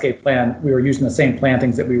our landscape plan. We were using the same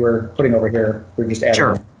plantings that we were putting over here. We're just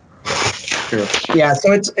adding. Sure. Yeah,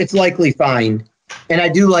 so it's likely fine. And I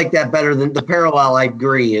do like that better than the parallel. I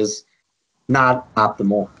agree is not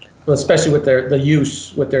optimal. Well, especially with the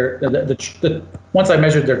use with their once I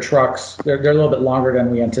measured their trucks, they're a little bit longer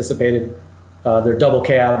than we anticipated. They're double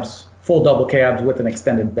cabs, full double cabs with an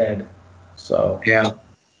extended bed. So yeah.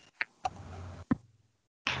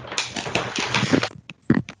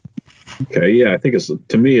 Okay, yeah, I think it's,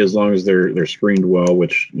 to me, as long as they're screened well,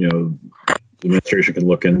 which, you know, the administration can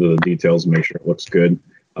look into the details and make sure it looks good.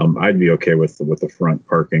 I'd be okay with the front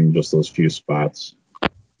parking, just those few spots.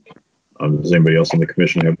 Does anybody else on the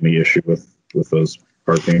commission have any issue with those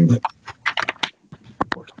parking?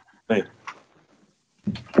 Hey.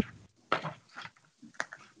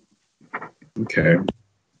 Okay.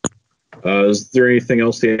 Is there anything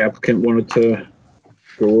else the applicant wanted to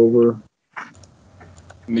go over?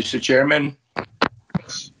 Mr. Chairman?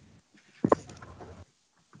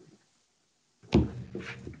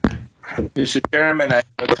 Mr. Chairman, I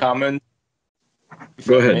have a comment.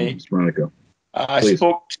 Go ahead, Mr. Monaco. I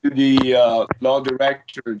spoke to the law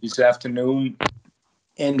director this afternoon,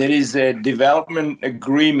 and there is a development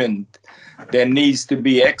agreement that needs to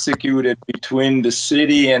be executed between the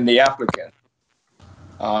city and the applicant.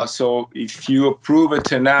 So if you approve it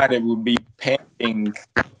tonight, it will be pending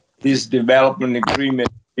this development agreement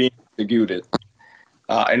being executed.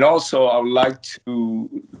 And also, I would like to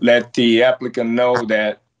let the applicant know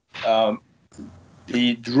that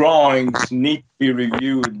the drawings need to be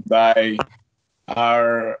reviewed by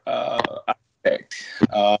our architect.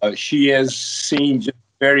 She has seen just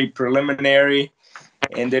very preliminary,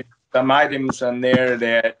 and there's some items on there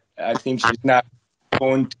that I think she's not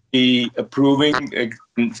going to be approving.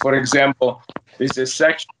 For example, there's a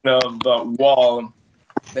section of wall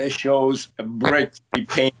that shows a brick to be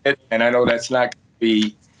painted, and I know that's not going to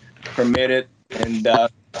be permitted. And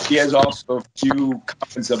she has also a few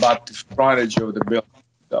comments about the frontage of the building.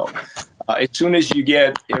 So as soon as you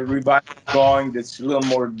get a revised drawing that's a little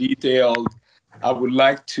more detailed, I would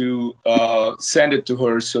like to send it to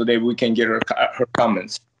her so that we can get her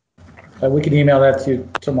comments. we can email that to you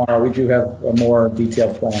tomorrow. We do have a more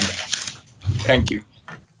detailed plan. Thank you.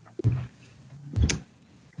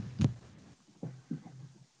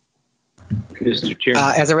 Mr. Chairman.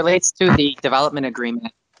 As it relates to the development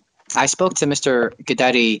agreement, I spoke to Mr.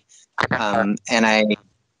 Guidetti, and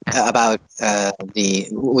about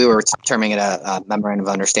we were terming it a memorandum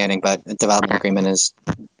of understanding, but a development agreement is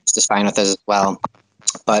just fine with us as well.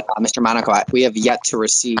 But Mr. Monaco, we have yet to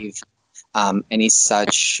receive any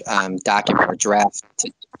such document or draft.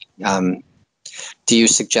 Do you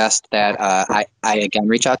suggest that I again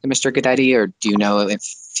reach out to Mr. Guidetti, or do you know if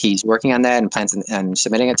he's working on that and plans on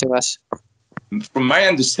submitting it to us? From my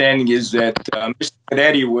understanding is that Mr.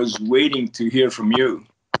 Guidetti was waiting to hear from you.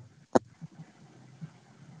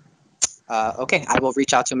 Okay, I will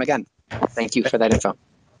reach out to him again. Thank you for that info.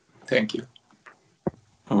 Thank you.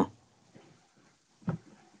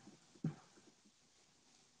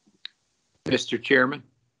 Mr. Chairman.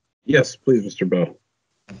 Yes, please, Mr. Bell.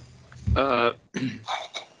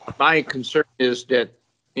 My concern is that,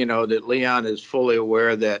 that Leon is fully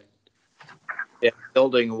aware that that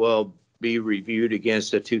building will be reviewed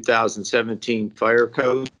against the 2017 fire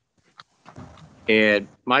code. And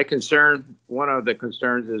my concern, one of the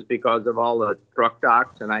concerns is because of all the truck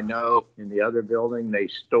docks, and I know in the other building they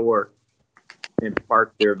store and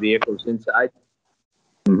park their vehicles inside.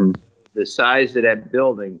 Mm-hmm. The size of that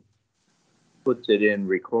building puts it in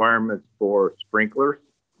requirements for sprinklers,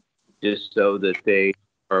 just so that they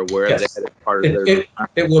are aware of that as part of their...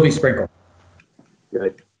 It will be sprinkled.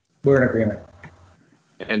 Good. We're in agreement.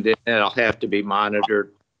 And then it'll have to be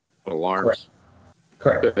monitored, alarms.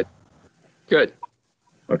 Correct. Good. Good.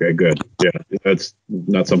 Okay, good. Yeah, that's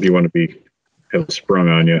not something you want to have sprung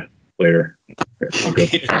on you later.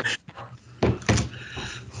 Okay,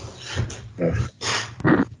 good.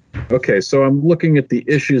 Okay, so I'm looking at the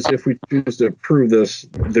issues. If we choose to approve this,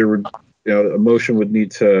 there would, a motion would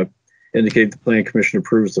need to indicate the Planning Commission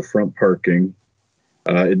approves the front parking,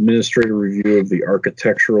 administrative review of the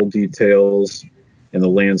architectural details and the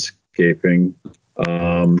landscaping,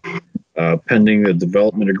 pending the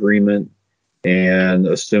development agreement, and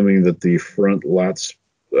assuming that the front lots,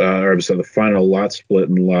 the final lot split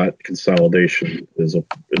and lot consolidation is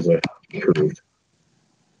approved.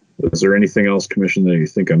 Is there anything else, Commission, that you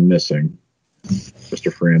think I'm missing,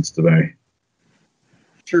 Mr. France, today?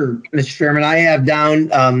 Sure, Mr. Chairman, I have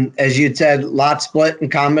down, as you said, lot split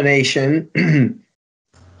and combination,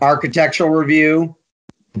 architectural review,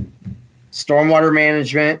 stormwater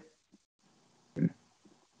management,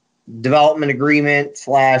 development agreement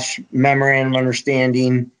 / memorandum of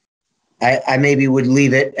understanding. I maybe would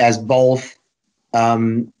leave it as both,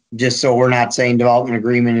 just so we're not saying development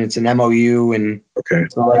agreement, it's an MOU, and okay.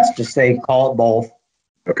 So let's just say call it both.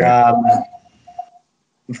 Okay.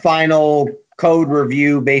 Final code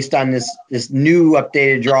review based on this new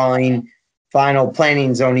updated drawing, final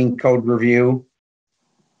planning zoning code review.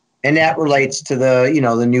 And that relates to the,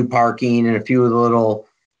 the new parking and a few of the little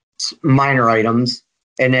minor items.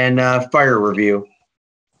 And then fire review.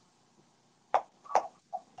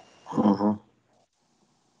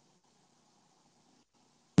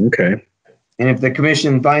 Okay. And if the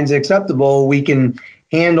commission finds it acceptable, we can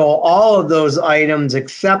handle all of those items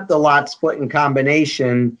except the lot split and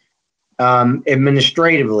combination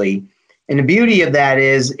administratively. And the beauty of that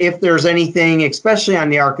is if there's anything, especially on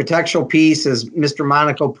the architectural piece, as Mr.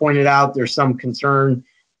 Monaco pointed out, there's some concern,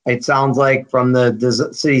 it sounds like, from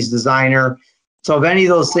the city's designer. So if any of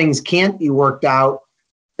those things can't be worked out,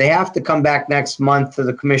 they have to come back next month to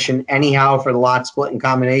the commission anyhow for the lot split and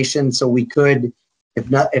combination. So we could,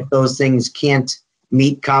 if those things can't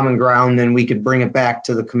meet common ground, then we could bring it back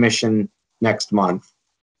to the commission next month.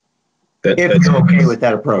 If you're okay with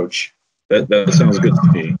that approach. That sounds good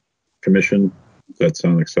to me. Commission, does that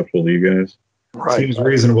sound acceptable to you guys? Right. Seems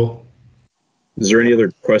reasonable. Is there any other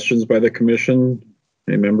questions by the commission?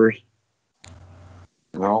 Any members?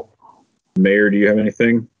 No. Mayor, do you have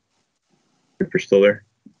anything? If you're still there?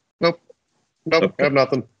 Nope. Okay. I have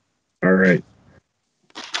nothing. All right.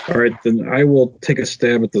 All right, then I will take a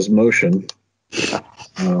stab at this motion.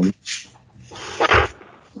 I'd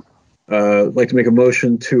like to make a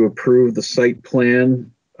motion to approve the site plan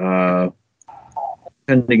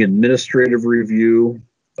pending administrative review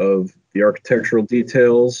of the architectural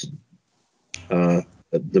details, a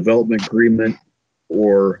development agreement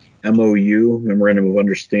or MOU, memorandum of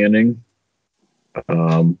understanding,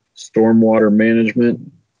 stormwater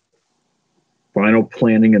management, final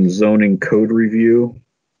planning and zoning code review,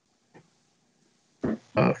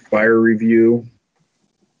 fire review,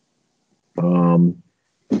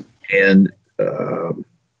 and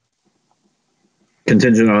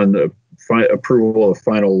contingent on the approval of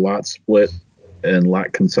final lot split and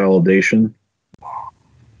lot consolidation.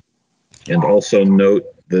 And also note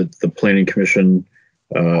that the Planning Commission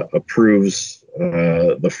approves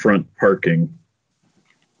the front parking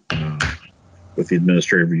with the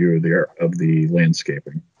administrative review of the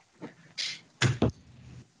landscaping.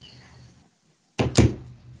 I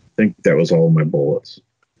think that was all my bullets.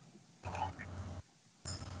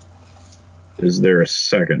 Is there a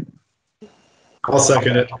second? I'll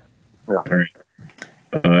second it. All right.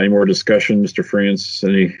 Any more discussion, Mr. France?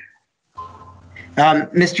 Any?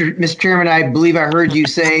 Mr. Chairman, I believe I heard you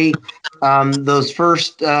say those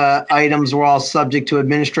first items were all subject to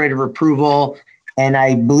administrative approval, and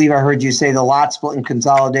I believe I heard you say the lot split and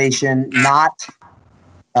consolidation not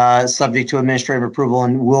subject to administrative approval,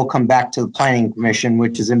 and will come back to the Planning Commission,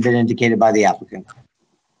 which has been indicated by the applicant.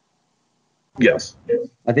 Yes.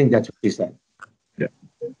 I think that's what you said. Yeah.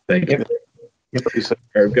 Thank you. Yep. All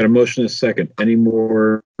right, I've got a motion and a second. Any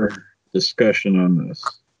more discussion on this?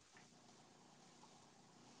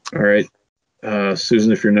 All right,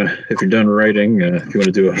 Susan, if you're done writing, if you want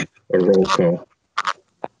to do a roll call.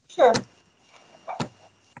 Sure.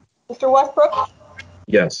 Mr. Westbrook?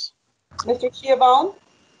 Yes. Mr. Chiavone?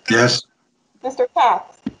 Yes. Mr.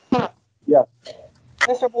 Cox? Yes.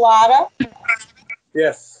 Mr. Bellotta?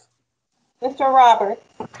 Yes. Mr. Roberts?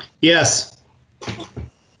 Yes.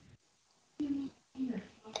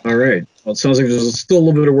 All right. Well, it sounds like there's still a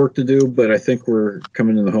little bit of work to do, but I think we're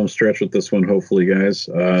coming in the home stretch with this one, hopefully, guys.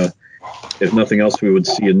 If nothing else, we would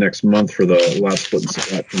see you next month for the lot split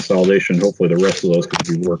and lot consolidation. Hopefully the rest of those could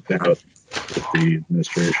be worked out with the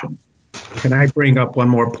administration. Can I bring up one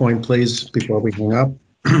more point, please, before we hang up?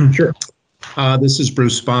 Sure. This is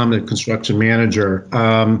Bruce Baum, the construction manager.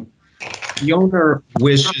 The owner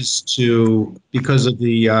wishes to, because of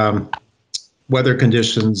the weather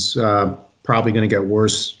conditions, probably going to get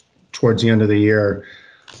worse towards the end of the year.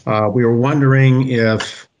 We were wondering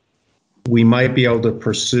if we might be able to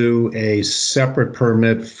pursue a separate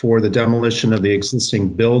permit for the demolition of the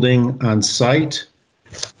existing building on site,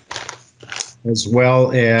 as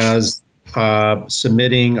well as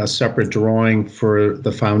submitting a separate drawing for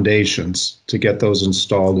the foundations to get those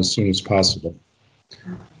installed as soon as possible.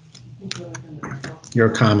 Your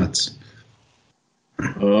comments.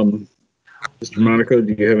 Mr. Monaco,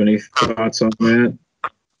 do you have any thoughts on that?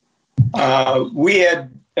 We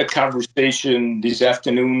had a conversation this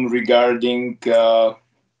afternoon regarding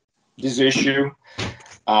this issue.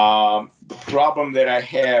 The problem that I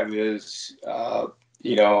have is,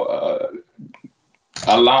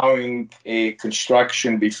 allowing a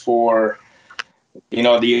construction before,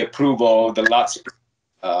 the approval of the lots.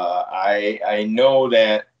 I know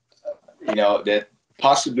that, that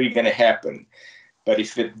possibly going to happen. But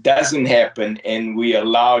if it doesn't happen and we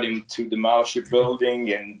allowed him to demolish a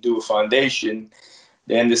building and do a foundation,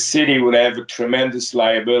 then the city would have a tremendous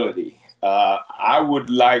liability. I would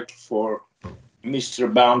like for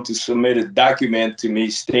Mr. Baum to submit a document to me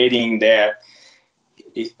stating that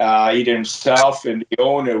either himself and the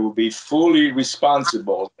owner will be fully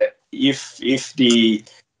responsible if the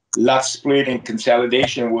lot split and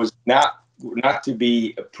consolidation was not to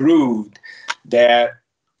be approved, that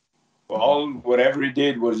whatever he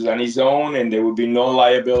did was on his own and there would be no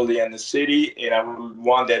liability on the city. And I would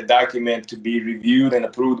want that document to be reviewed and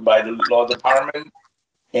approved by the law department.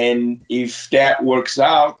 And if that works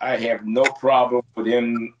out, I have no problem with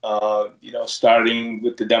him, starting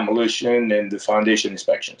with the demolition and the foundation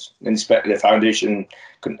inspections, the foundation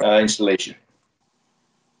installation.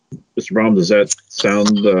 Mr. Baum, does that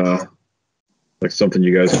sound like something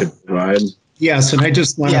you guys could provide? Yes, and I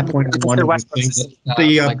just want to point out one other thing.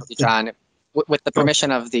 John, with the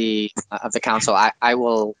permission of the council, I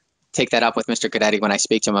will take that up with Mr. Guidetti when I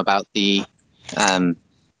speak to him about the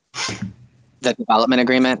development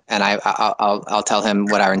agreement, and I'll tell him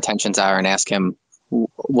what our intentions are and ask him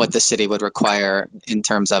what the city would require in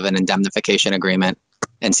terms of an indemnification agreement,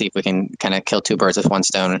 and see if we can kind of kill two birds with one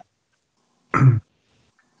stone.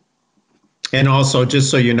 And also,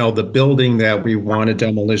 just so you know, the building that we want a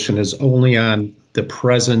demolition is only on the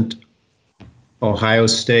present Ohio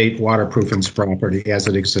State waterproofing property as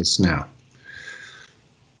it exists now.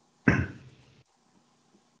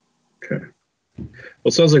 Okay. Well,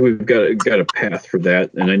 it sounds like we've got a path for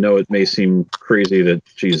that, and I know it may seem crazy that,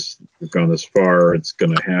 geez, we've gone this far, it's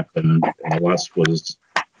going to happen. And the lot split is,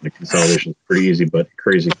 the consolidation is pretty easy, but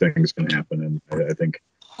crazy things can happen, and I think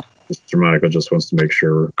Mr. Monaco just wants to make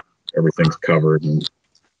sure everything's covered and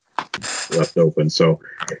left open. So,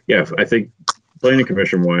 yeah, I think planning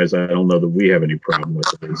commission wise, I don't know that we have any problem with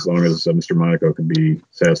it, as long as Mr. Monaco can be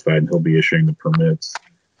satisfied and he'll be issuing the permits.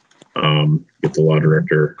 Get the law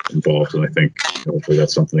director involved, and I think hopefully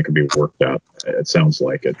that's something that can be worked out. It sounds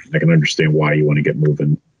like it. I can understand why you want to get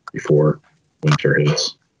moving before winter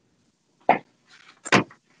hits. Yeah,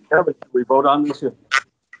 but should we vote on this?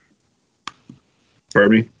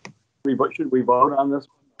 Pardon me? Should we vote on this?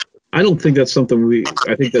 I don't think that's something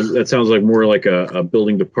I think that sounds like more like a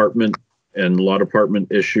building department and law department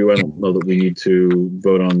issue. I don't know that we need to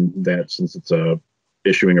vote on that since it's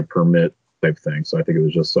issuing a permit type thing. So I think it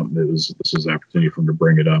was just something this is an opportunity for him to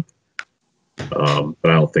bring it up. But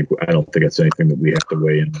I don't think it's anything that we have to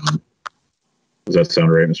weigh in on. Does that sound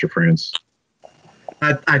right, Mr. France?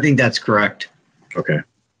 I think that's correct. Okay.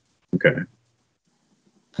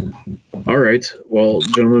 All right. Well,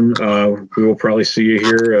 gentlemen, we will probably see you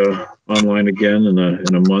here online again in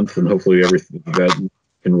a month, and hopefully everything that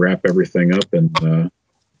can wrap everything up, and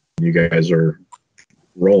you guys are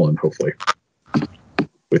rolling. Hopefully,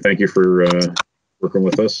 we thank you for working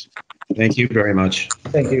with us. Thank you very much.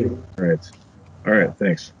 Thank you. All right.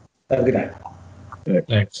 Thanks. Have a good night.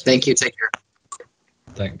 Thanks. Thank you. Take care.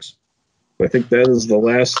 Thanks. I think that is the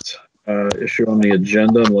last issue on the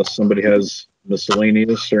agenda, unless somebody has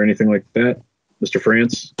miscellaneous or anything like that. Mr.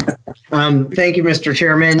 France? Thank you, Mr.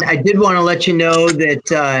 Chairman. I did want to let you know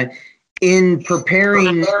that in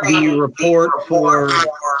preparing the report for,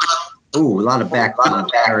 a lot of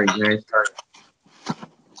background. Sorry, guys.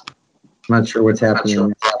 Not sure what's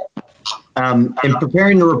happening. In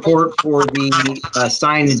preparing the report for the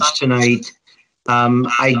signage tonight,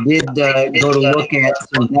 I did go to look at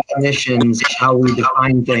some definitions, how we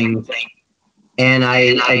define things. And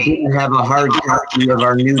I didn't have a hard copy of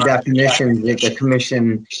our new definitions that the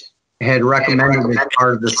commission had recommended as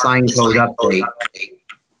part of the sign code update.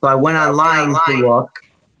 So I went online to look,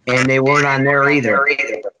 and they weren't on there either.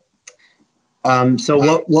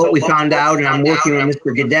 So what we found out, and I'm working with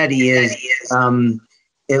Mr. Gaddetti, is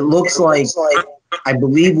it looks like, I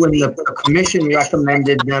believe when the commission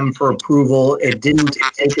recommended them for approval, it didn't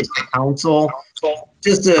take it to council.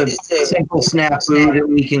 Just a simple snafu that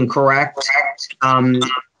we can correct.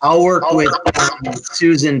 I'll work with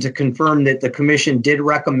Susan to confirm that the commission did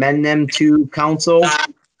recommend them to council.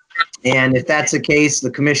 And if that's the case, the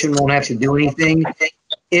commission won't have to do anything.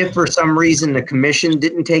 If for some reason the commission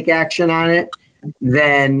didn't take action on it,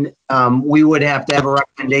 then we would have to have a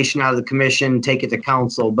recommendation out of the commission, take it to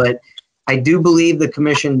council. But I do believe the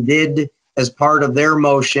commission did, as part of their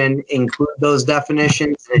motion, include those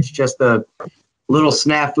definitions. It's just a little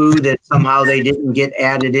snafu that somehow they didn't get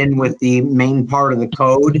added in with the main part of the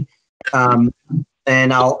code.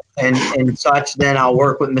 And I'll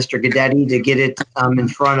work with Mr. Gaddetti to get it in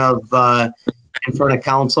front of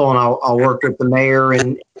council, and I'll work with the mayor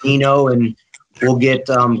and Nino, and we'll get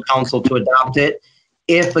council to adopt it.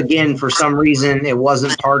 If again, for some reason, it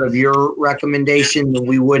wasn't part of your recommendation, then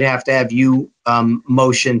we would have to have you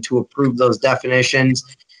motion to approve those definitions.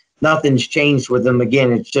 Nothing's changed with them.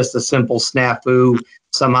 Again, it's just a simple snafu.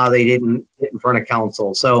 Somehow they didn't get in front of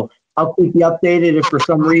council. So I'll keep you updated. If for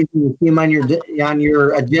some reason you see them on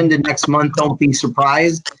your agenda next month, don't be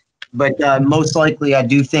surprised. But most likely, I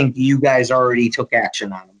do think you guys already took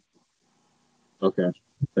action on them. Okay,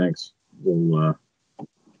 thanks. We'll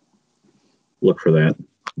look for that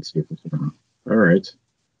and see if it's all right.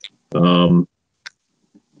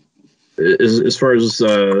 As far as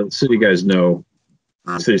city guys know,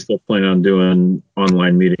 the city's still planning on doing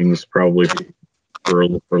online meetings probably for a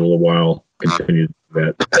little while. Continue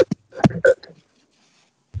that. As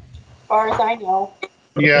far as I know.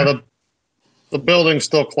 Yeah, the building's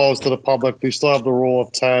still closed to the public. We still have the rule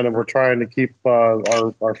of 10, and we're trying to keep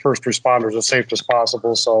our first responders as safe as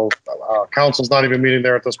possible. So council's not even meeting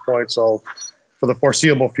there at this point. So for the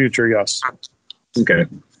foreseeable future, yes. Okay,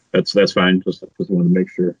 that's fine. Just wanted to make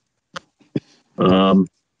sure.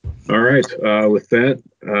 All right. With that,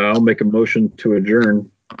 I'll make a motion to adjourn.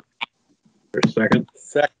 For a second.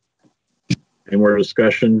 Second. Any more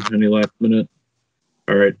discussion? Any last minute?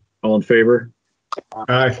 All right. All in favor?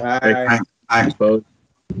 Aye. Aye. Opposed?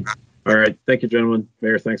 All right. Thank you, gentlemen.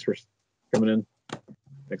 Mayor, thanks for coming in.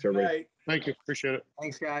 Thanks, everybody. Right. Thank you. Appreciate it.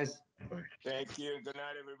 Thanks, guys. Thank you. Good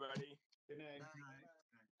night, everybody. Good night.